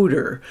an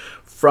odor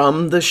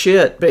from the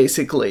shit,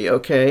 basically,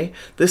 okay?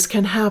 This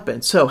can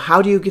happen. So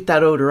how do you get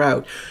that odor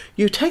out?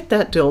 You take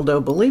that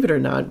dildo, believe it or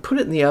not, put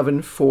it in the oven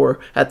at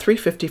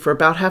 350 for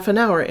about half an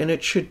hour, and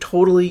it should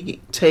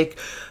totally take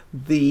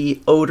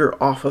the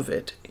odor off of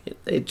it.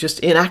 It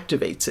just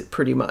inactivates it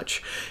pretty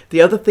much.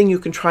 The other thing you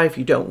can try if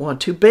you don't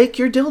want to bake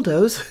your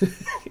dildos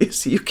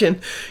is you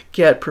can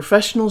get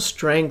professional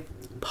strength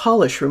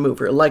polish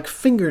remover, like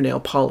fingernail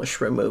polish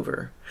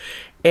remover.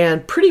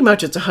 And pretty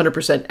much it's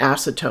 100%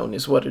 acetone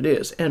is what it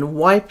is. And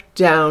wipe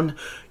down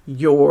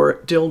your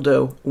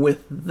dildo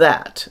with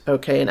that,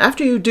 okay? And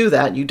after you do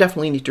that, you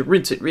definitely need to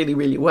rinse it really,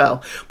 really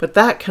well. But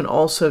that can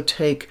also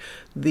take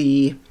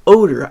the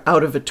odor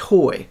out of a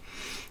toy.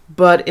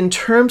 But in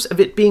terms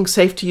of it being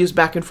safe to use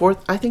back and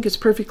forth, I think it's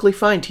perfectly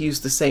fine to use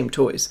the same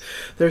toys.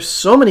 There's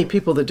so many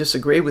people that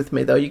disagree with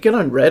me, though. You get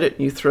on Reddit and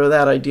you throw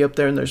that idea up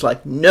there, and there's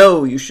like,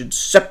 no, you should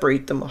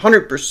separate them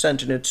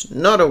 100%, and it's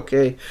not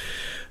okay.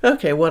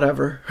 Okay,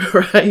 whatever,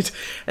 right?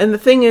 And the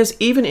thing is,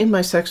 even in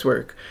my sex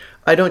work,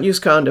 I don't use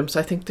condoms.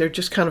 I think they're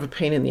just kind of a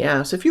pain in the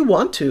ass. If you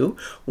want to,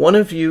 one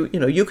of you,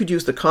 you could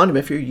use the condom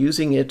if you're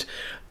using it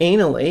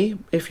anally,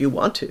 if you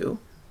want to.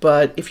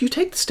 But if you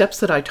take the steps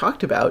that I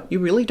talked about, you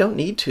really don't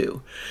need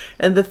to.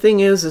 And the thing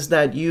is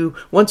that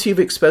once you've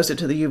exposed it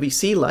to the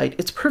UVC light,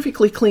 it's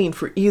perfectly clean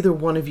for either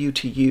one of you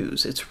to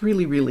use. It's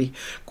really, really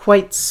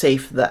quite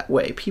safe that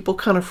way. People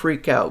kind of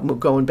freak out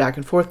going back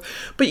and forth.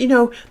 But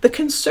the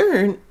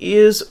concern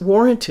is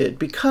warranted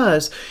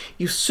because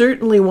you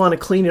certainly want to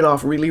clean it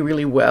off really,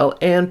 really well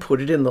and put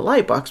it in the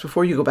light box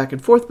before you go back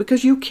and forth,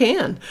 because you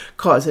can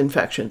cause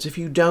infections if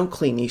you don't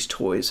clean these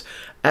toys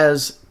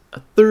as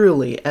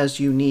thoroughly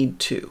as you need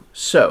to.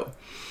 So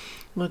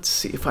let's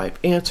see if I've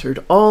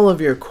answered all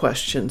of your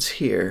questions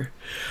here.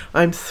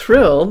 I'm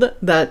thrilled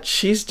that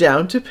she's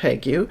down to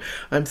peg you.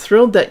 I'm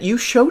thrilled that you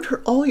showed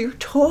her all your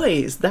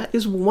toys. That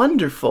is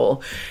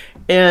wonderful.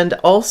 And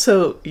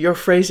also your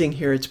phrasing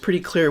here, it's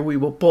pretty clear we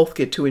will both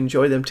get to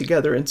enjoy them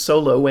together and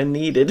solo when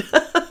needed.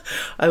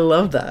 I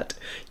love that.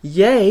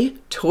 Yay,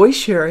 toy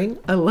sharing.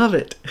 I love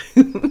it.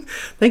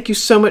 Thank you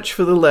so much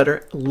for the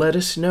letter. Let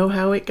us know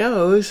how it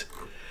goes.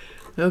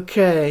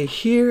 Okay,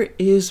 here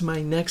is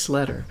my next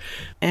letter,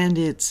 and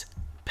it's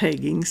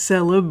pegging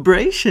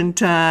celebration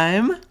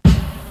time.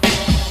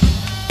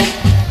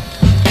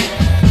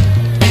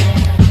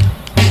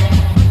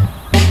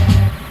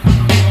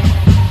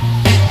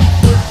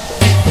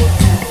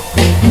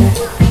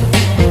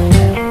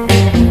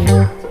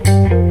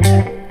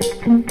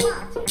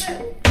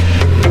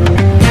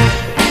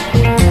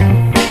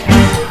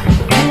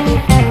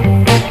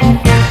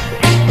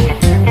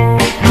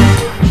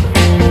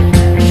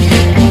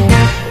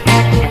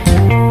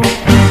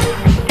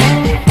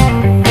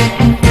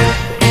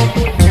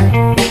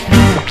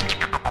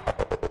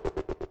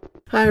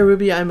 Hi,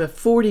 Ruby. I'm a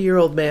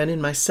 40-year-old man in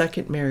my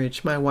second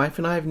marriage. My wife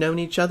and I have known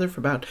each other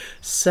for about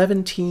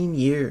 17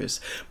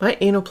 years. My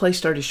anal play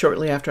started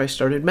shortly after I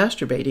started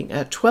masturbating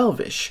at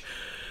 12-ish.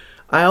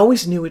 I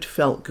always knew it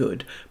felt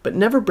good, but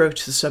never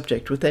broached the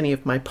subject with any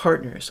of my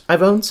partners.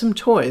 I've owned some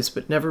toys,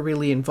 but never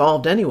really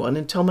involved anyone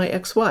until my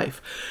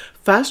ex-wife.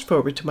 Fast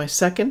forward to my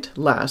second,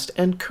 last,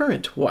 and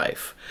current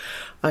wife.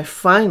 I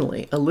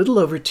finally, a little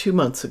over 2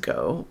 months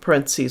ago,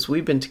 parentheses,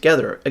 we've been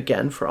together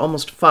again for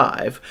almost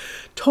 5,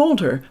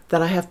 told her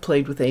that I have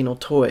played with anal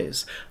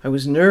toys. I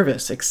was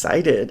nervous,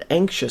 excited,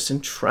 anxious,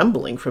 and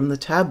trembling from the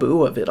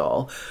taboo of it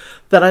all,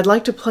 that I'd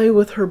like to play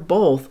with her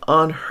both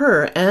on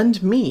her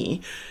and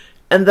me,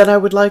 and that I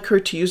would like her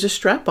to use a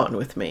strap-on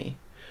with me.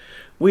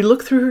 We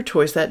looked through her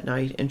toys that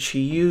night, and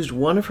she used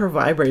one of her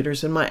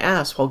vibrators in my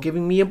ass while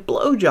giving me a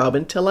blowjob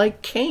until I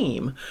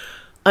came.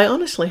 I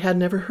honestly had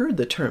never heard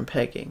the term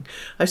pegging.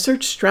 I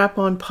searched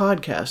strap-on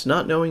podcasts,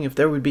 not knowing if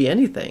there would be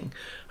anything.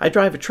 I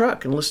drive a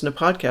truck and listen to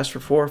podcasts for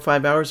 4 or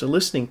 5 hours of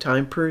listening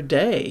time per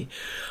day.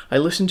 I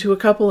listened to a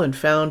couple and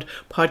found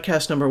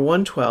podcast number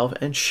 112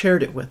 and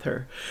shared it with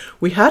her.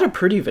 We had a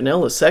pretty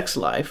vanilla sex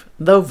life,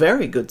 though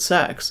very good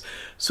sex,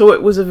 so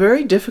it was a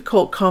very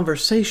difficult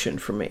conversation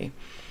for me.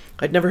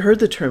 I'd never heard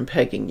the term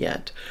pegging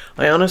yet.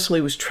 I honestly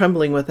was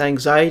trembling with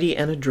anxiety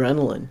and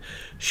adrenaline.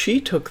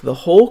 She took the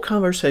whole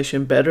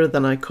conversation better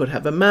than I could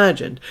have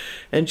imagined,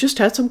 and just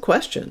had some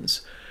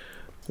questions.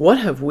 What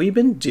have we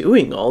been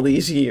doing all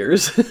these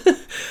years?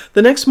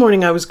 The next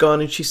morning I was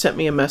gone, and she sent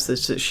me a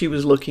message that she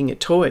was looking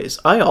at toys.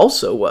 I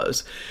also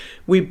was.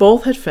 We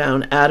both had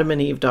found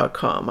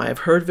adamandeve.com. I have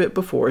heard of it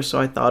before, so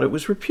I thought it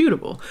was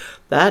reputable.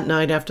 That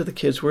night after the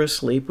kids were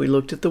asleep, we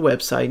looked at the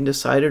website and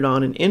decided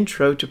on an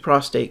intro to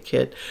prostate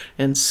kit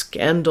and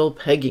scandal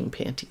pegging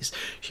panties.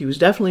 She was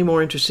definitely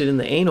more interested in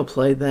the anal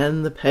play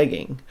than the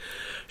pegging.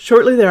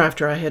 Shortly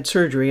thereafter, I had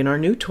surgery, and our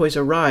new toys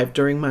arrived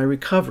during my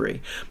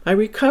recovery. My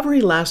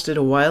recovery lasted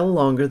a while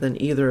longer than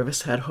either of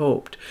us had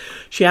hoped.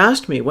 She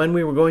asked me when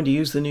we were going to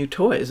use the new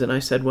toys, and I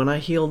said when I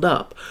healed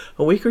up.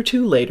 A week or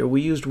two later,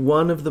 we used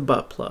one of the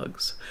butt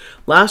plugs.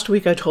 Last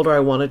week, I told her I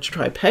wanted to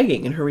try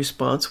pegging, and her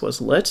response was,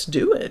 "Let's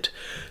do it."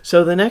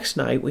 So the next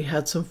night, we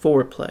had some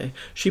foreplay.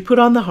 She put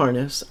on the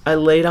harness. I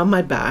laid on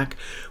my back.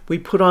 We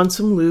put on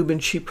some lube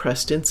and she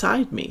pressed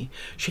inside me.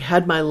 She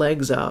had my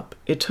legs up.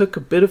 It took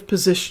a bit of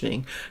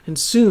positioning, and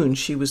soon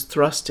she was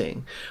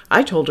thrusting.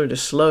 I told her to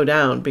slow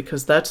down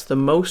because that's the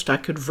most I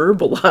could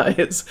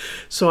verbalize,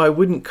 so I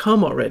wouldn't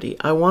come already.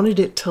 I wanted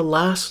it to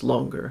last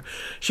longer.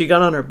 She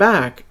got on her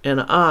back,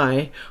 and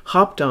I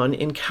hopped on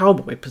in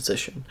cowboy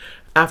position.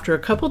 After a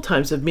couple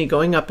times of me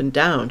going up and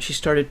down, she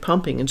started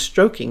pumping and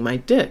stroking my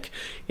dick.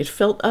 It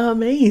felt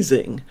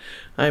amazing.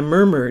 I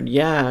murmured,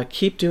 "Yeah,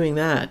 keep doing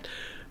that."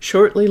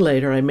 Shortly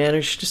later, I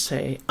managed to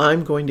say,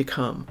 "I'm going to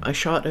come." I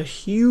shot a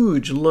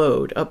huge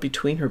load up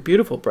between her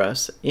beautiful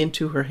breasts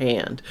into her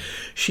hand.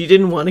 She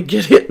didn't want to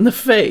get hit in the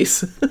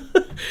face.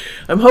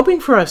 I'm hoping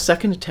for a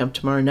second attempt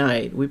tomorrow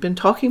night. We've been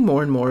talking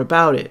more and more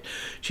about it.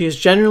 She is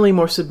generally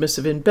more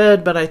submissive in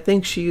bed, but I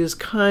think she is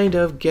kind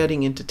of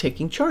getting into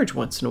taking charge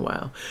once in a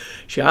while.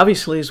 She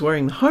obviously is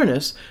wearing the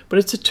harness, but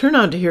it's a turn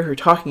on to hear her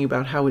talking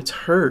about how it's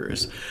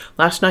hers.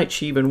 Last night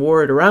she even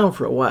wore it around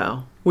for a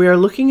while. We are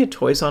looking at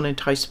toys on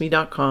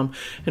EnticeMe.com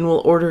and will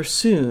order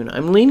soon.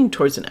 I'm leaning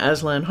towards an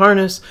Aslan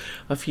harness,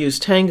 a Fuse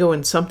Tango,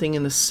 and something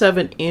in the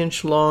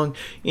 7-inch long,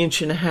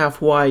 1.5-inch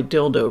wide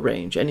dildo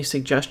range. Any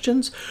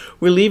suggestions?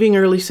 We're leaving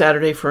early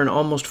Saturday for an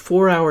almost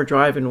 4-hour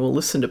drive and will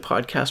listen to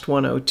podcast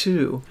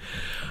 102.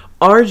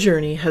 Our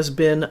journey has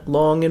been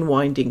long and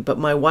winding, but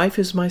my wife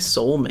is my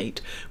soulmate.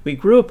 We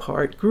grew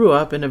apart, grew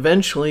up, and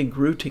eventually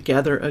grew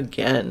together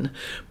again.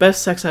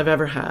 Best sex I've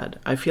ever had.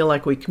 I feel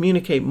like we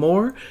communicate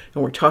more,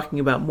 and we're talking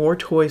about more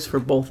toys for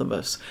both of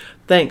us.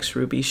 Thanks,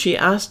 Ruby. She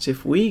asked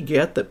if we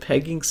get the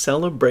pegging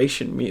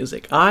celebration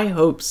music. I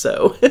hope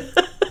so.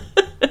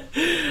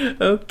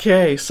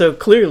 Okay, so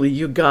clearly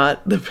you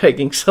got the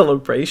pegging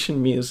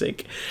celebration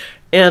music.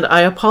 And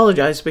I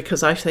apologize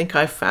because I think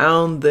I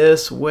found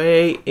this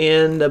way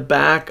in the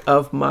back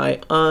of my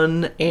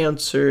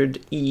unanswered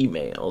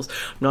emails.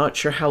 I'm not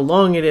sure how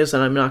long it is,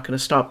 and I'm not going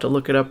to stop to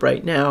look it up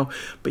right now.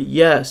 But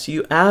yes,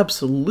 you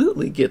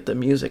absolutely get the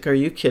music. Are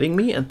you kidding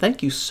me? And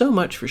thank you so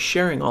much for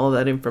sharing all of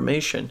that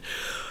information.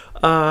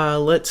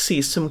 Let's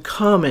see some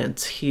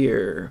comments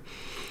here.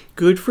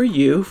 Good for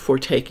you for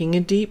taking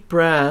a deep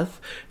breath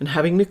and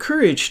having the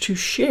courage to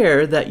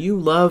share that you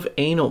love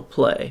anal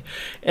play.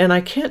 And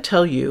I can't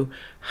tell you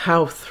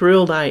how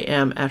thrilled I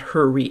am at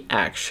her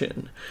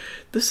reaction.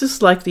 This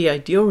is like the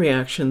ideal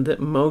reaction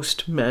that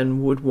most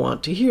men would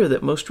want to hear,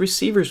 that most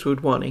receivers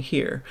would want to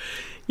hear.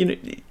 You know,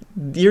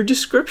 your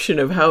description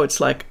of how it's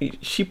like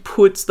she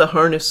puts the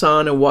harness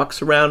on and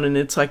walks around and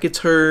it's like it's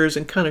hers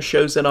and kind of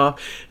shows it off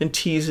and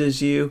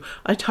teases you.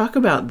 I talk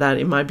about that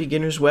in my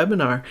beginner's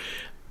webinar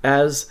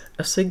as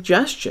a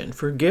suggestion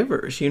for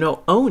givers.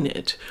 Own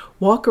it.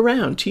 Walk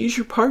around, tease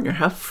your partner,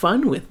 have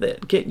fun with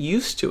it, get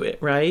used to it,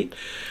 right?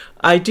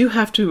 I do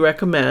have to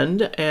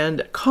recommend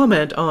and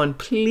comment on,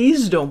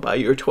 please don't buy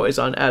your toys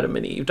on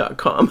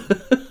adamandeve.com.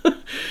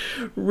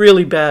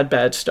 Really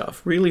bad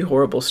stuff. Really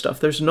horrible stuff.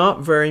 There's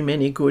not very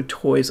many good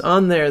toys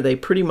on there. They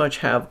pretty much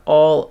have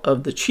all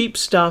of the cheap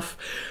stuff.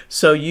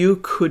 So you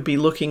could be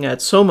looking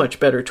at so much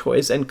better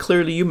toys. And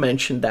clearly you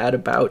mentioned that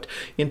about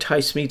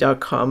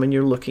EnticeMe.com and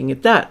you're looking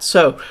at that.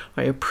 So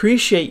I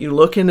appreciate you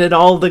looking at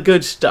all the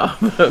good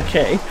stuff.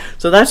 Okay.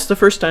 So that's the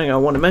first thing I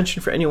want to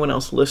mention for anyone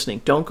else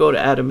listening. Don't go to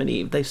Adam and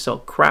Eve. They sell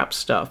crap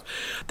stuff.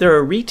 They're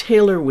a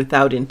retailer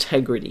without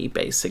integrity,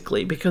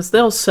 basically, because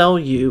they'll sell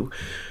you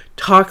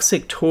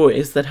toxic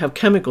toys that have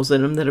chemicals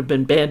in them that have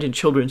been banned in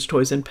children's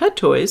toys and pet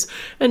toys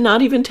and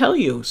not even tell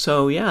you.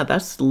 So yeah,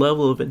 that's the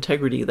level of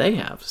integrity they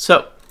have.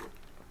 So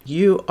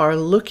you are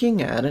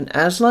looking at an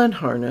Aslan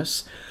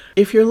harness.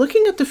 If you're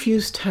looking at the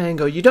Fuse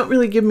Tango, you don't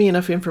really give me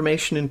enough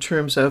information in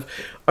terms of,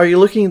 are you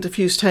looking at the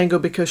Fuse Tango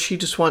because she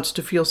just wants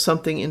to feel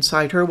something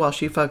inside her while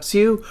she fucks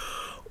you?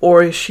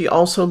 Or is she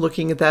also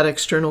looking at that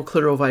external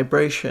clitoral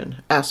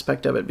vibration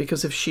aspect of it?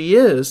 Because if she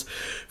is,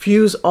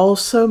 Fuse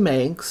also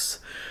makes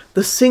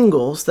the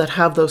singles that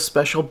have those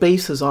special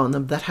bases on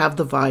them that have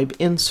the vibe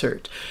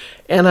insert.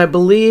 And I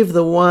believe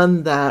the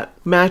one that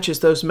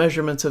matches those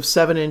measurements of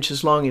 7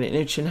 inches long and 1.5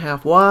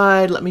 inches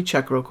wide, let me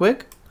check real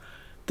quick.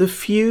 The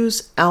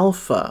Fuse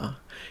Alpha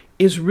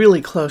is really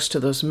close to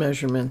those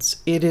measurements.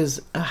 It is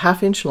a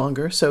 1/2 inch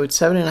longer, so it's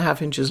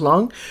 7.5 inches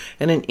long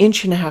and 1.5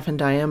 inches in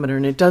diameter,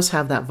 and it does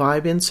have that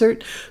vibe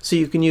insert, so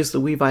you can use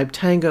the WeVibe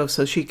Tango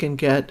so she can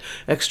get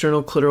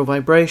external clitoral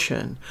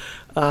vibration.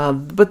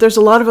 But there's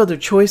a lot of other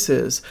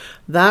choices.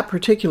 That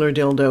particular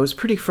dildo is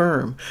pretty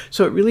firm,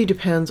 so it really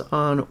depends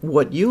on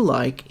what you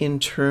like in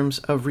terms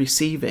of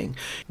receiving.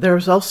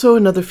 There's also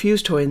another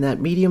fuse toy in that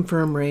medium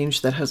firm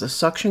range that has a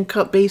suction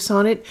cup base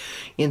on it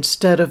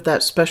instead of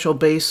that special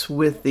base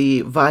with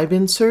the vibe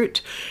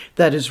insert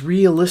that is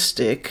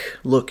realistic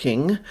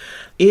looking.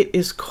 It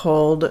is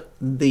called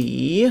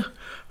the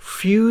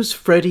Fuse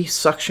Freddy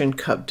Suction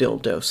Cup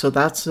Dildo. So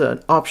that's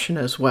an option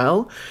as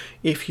well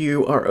if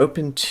you are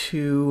open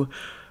to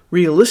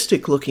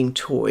realistic looking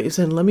toys.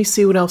 And let me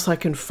see what else I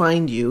can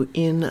find you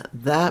in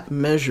that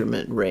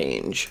measurement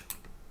range.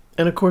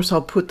 And of course,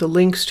 I'll put the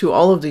links to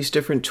all of these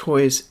different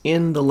toys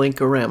in the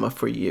Linkorama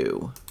for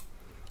you.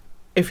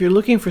 If you're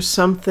looking for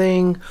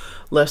something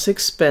less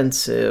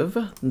expensive,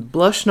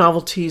 Blush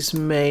Novelties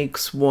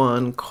makes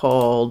one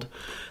called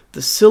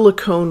the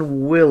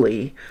Silicone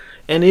Willy.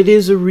 And it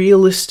is a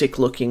realistic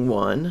looking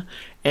one,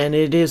 and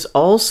it is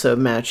also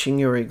matching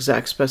your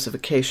exact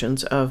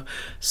specifications of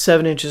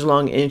 7 inches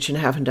long, 1.5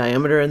 inches in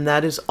diameter, and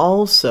that is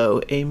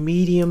also a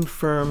medium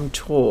firm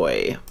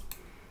toy.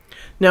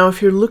 Now,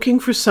 if you're looking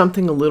for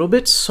something a little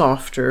bit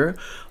softer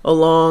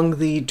along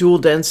the dual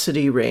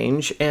density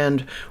range,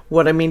 and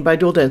what I mean by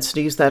dual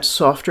density is that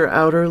softer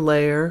outer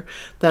layer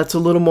that's a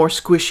little more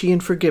squishy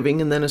and forgiving,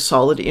 and then a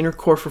solid inner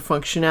core for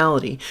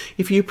functionality.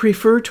 If you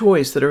prefer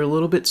toys that are a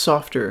little bit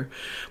softer,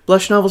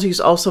 Blush Novelties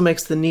also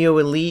makes the Neo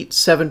Elite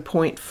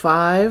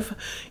 7.5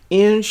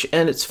 inch,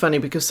 and it's funny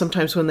because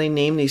sometimes when they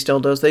name these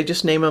dildos, they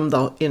just name them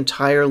the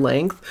entire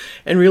length,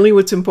 and really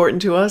what's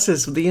important to us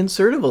is the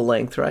insertable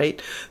length,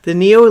 right? The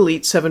Neo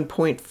Elite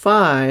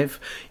 7.5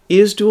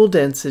 is dual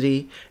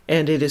density,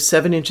 and it is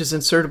 7 inches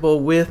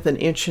insertable with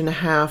 1.5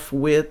 inches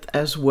width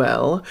as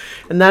well.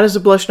 And that is a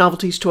Blush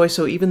Novelties toy,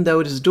 so even though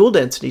it is a dual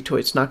density toy,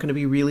 it's not going to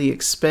be really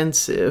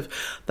expensive.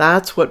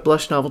 That's what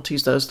Blush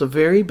Novelties does the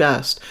very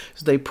best,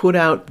 is they put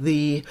out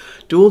the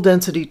dual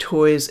density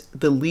toys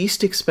the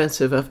least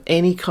expensive of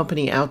any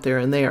company out there,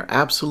 and they are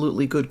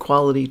absolutely good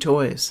quality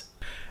toys.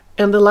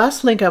 And the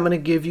last link I'm going to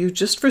give you,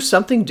 just for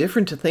something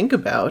different to think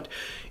about,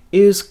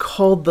 is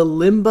called the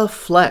Limba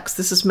Flex.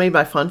 This is made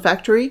by Fun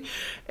Factory,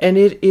 and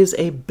it is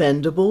a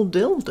bendable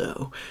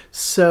dildo.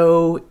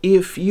 So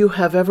if you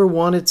have ever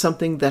wanted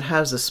something that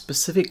has a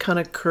specific kind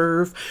of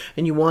curve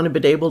and you want to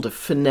be able to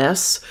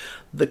finesse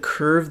the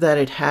curve that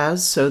it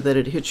has so that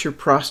it hits your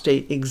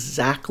prostate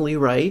exactly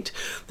right.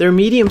 Their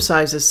medium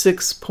size is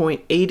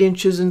 6.8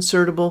 inches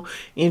insertable, 1.5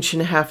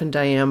 inches in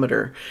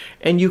diameter.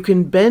 And you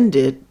can bend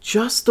it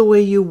just the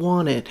way you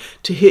want it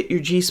to hit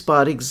your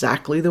G-spot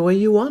exactly the way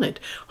you want it.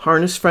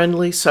 Harness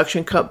friendly,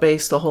 suction cup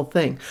base, the whole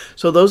thing.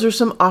 So those are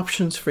some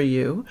options for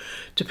you.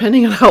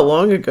 Depending on how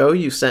long ago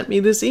you sent me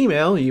this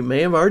email, you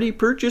may have already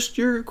purchased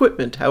your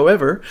equipment.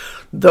 However,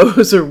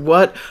 those are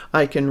what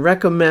I can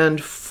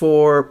recommend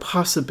for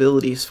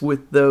possibilities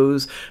with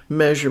those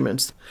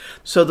measurements.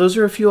 So those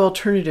are a few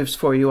alternatives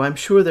for you. I'm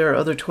sure there are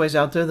other toys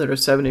out there that are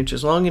 7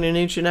 inches long and 1.5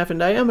 inches in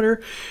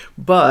diameter,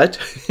 but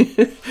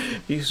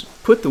you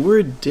put the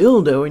word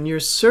dildo in your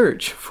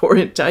search for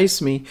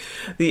Entice Me.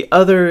 The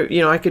other,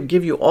 I could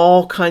give you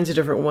all kinds of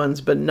different ones,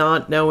 but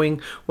not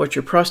knowing what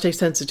your prostate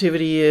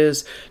sensitivity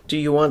is. Do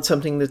you want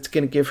something that's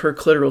going to give her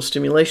clitoral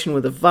stimulation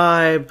with a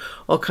vibe?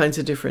 All kinds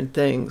of different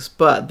things.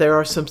 But there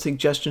are some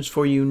suggestions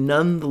for you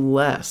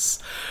nonetheless.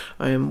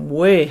 I am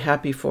way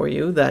happy for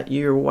you that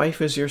your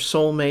wife is your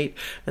soulmate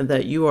and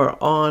that you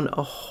are on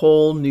a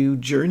whole new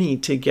journey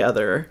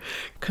together.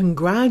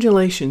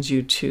 Congratulations,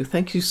 you two.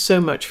 Thank you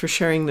so much for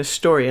sharing this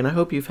story, and I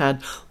hope you've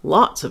had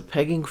lots of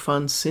pegging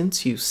fun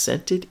since you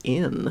sent it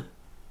in.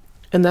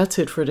 And that's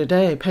it for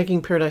today.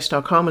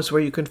 PeggingParadise.com is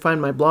where you can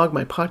find my blog,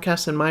 my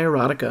podcast, and my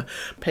erotica.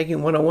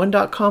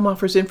 Pegging101.com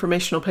offers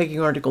informational pegging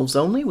articles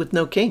only with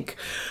no kink.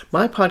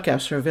 My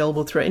podcasts are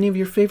available through any of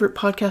your favorite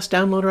podcast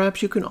downloader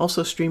apps. You can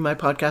also stream my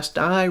podcast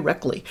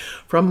directly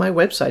from my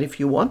website if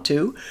you want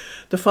to.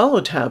 The follow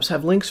tabs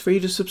have links for you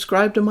to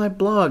subscribe to my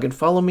blog and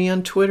follow me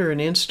on Twitter and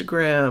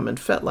Instagram and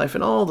FetLife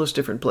and all those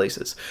different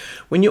places.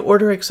 When you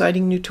order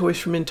exciting new toys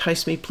from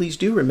Entice Me, please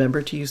do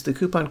remember to use the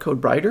coupon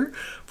code BRIDER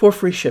for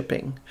free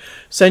shipping.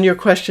 Send your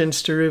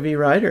questions to Ruby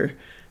Ryder.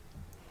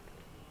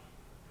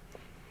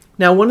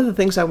 Now, one of the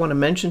things I want to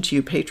mention to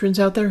you patrons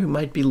out there who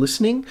might be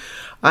listening,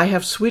 I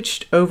have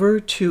switched over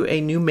to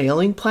a new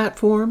mailing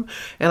platform,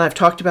 and I've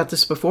talked about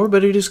this before,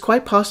 but it is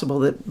quite possible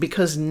that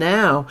because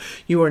now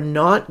you are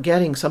not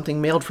getting something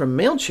mailed from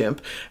MailChimp,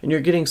 and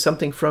you're getting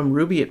something from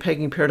Ruby at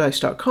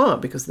PeggingParadise.com,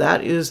 because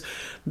that is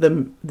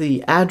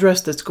the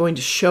address that's going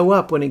to show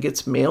up when it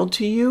gets mailed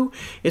to you.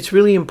 It's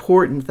really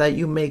important that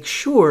you make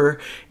sure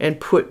and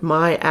put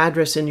my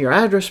address in your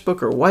address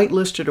book or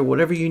whitelisted or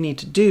whatever you need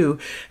to do,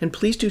 and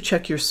please do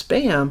check your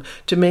spam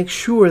to make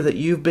sure that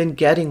you've been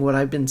getting what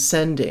I've been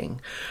sending.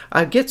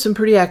 I get some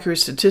pretty accurate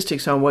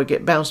statistics on what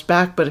get bounced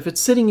back, but if it's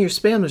sitting in your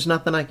spam, there's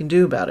nothing I can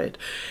do about it.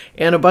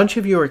 And a bunch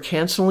of you are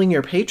canceling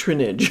your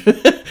patronage.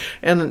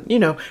 And,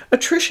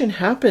 attrition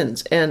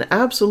happens. And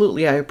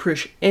absolutely, I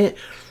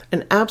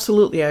And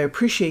absolutely, I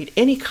appreciate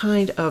any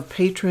kind of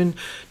patron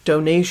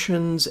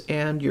donations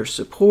and your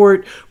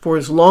support for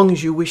as long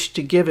as you wish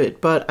to give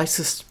it. But I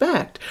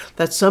suspect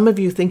that some of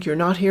you think you're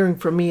not hearing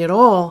from me at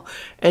all,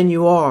 and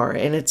you are,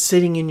 and it's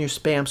sitting in your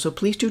spam. So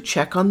please do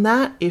check on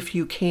that if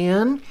you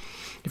can.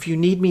 If you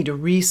need me to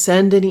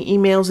resend any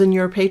emails in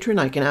your patron,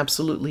 I can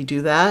absolutely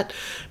do that,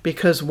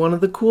 because one of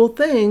the cool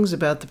things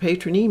about the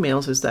patron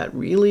emails is that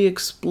really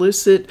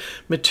explicit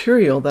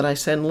material that I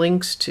send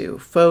links to,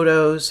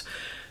 photos,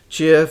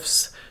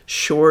 GIFs,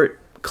 short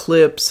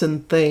clips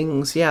and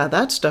things. Yeah,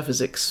 that stuff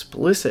is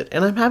explicit,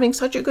 and I'm having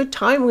such a good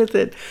time with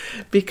it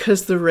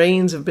because the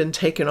reins have been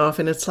taken off,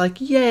 and it's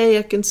like, yay,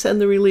 I can send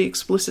the really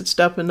explicit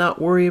stuff and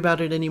not worry about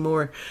it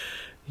anymore.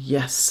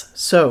 Yes.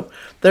 So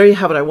there you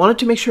have it. I wanted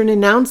to make sure and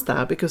announce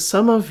that because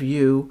some of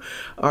you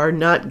are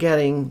not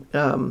getting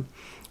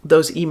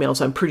those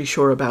emails. I'm pretty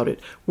sure about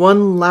it.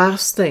 One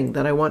last thing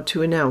that I want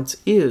to announce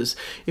is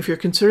if you're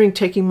considering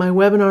taking my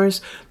webinars,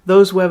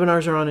 those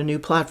webinars are on a new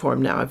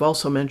platform now. I've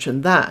also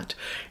mentioned that.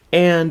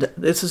 And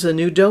this is a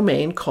new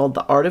domain called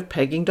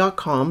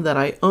theartofpegging.com that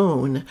I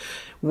own.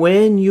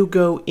 When you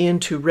go in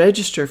to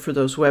register for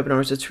those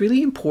webinars, it's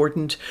really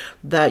important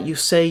that you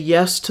say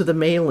yes to the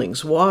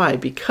mailings. Why?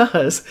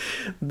 Because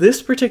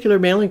this particular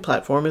mailing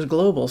platform is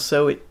global,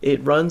 so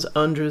it runs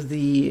under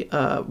the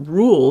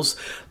rules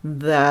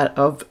that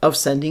of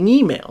sending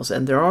emails,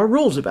 and there are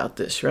rules about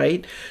this,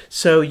 right?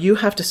 So you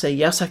have to say,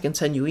 yes, I can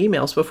send you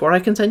emails before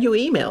I can send you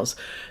emails.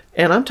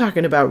 And I'm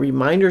talking about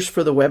reminders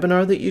for the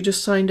webinar that you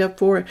just signed up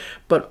for.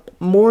 But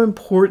more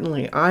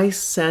importantly, I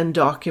send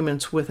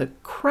documents with a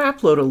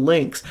crap load of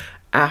links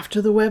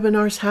after the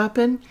webinars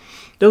happen.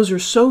 Those are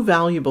so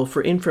valuable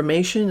for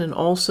information and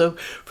also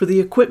for the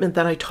equipment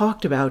that I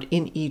talked about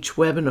in each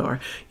webinar.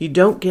 You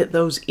don't get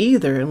those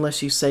either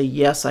unless you say,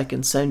 yes, I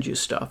can send you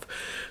stuff.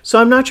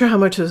 So I'm not sure how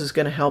much this is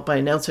going to help by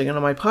announcing it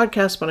on my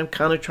podcast, but I'm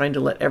kind of trying to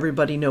let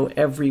everybody know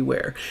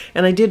everywhere.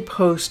 And I did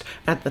post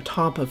at the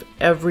top of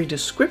every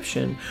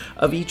description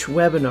of each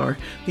webinar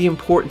the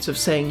importance of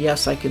saying,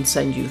 yes, I can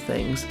send you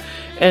things.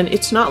 And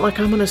it's not like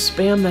I'm going to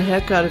spam the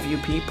heck out of you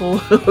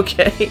people,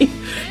 okay?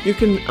 You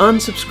can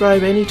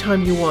unsubscribe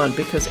anytime you want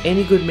because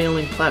any good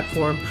mailing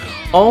platform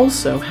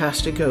also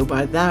has to go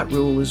by that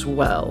rule as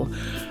well.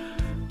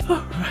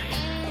 All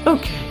right.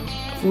 Okay.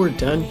 We're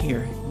done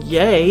here.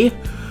 Yay.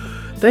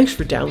 Thanks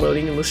for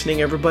downloading and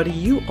listening, everybody.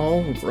 You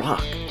all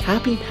rock.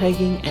 Happy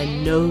pegging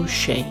and no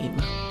shame.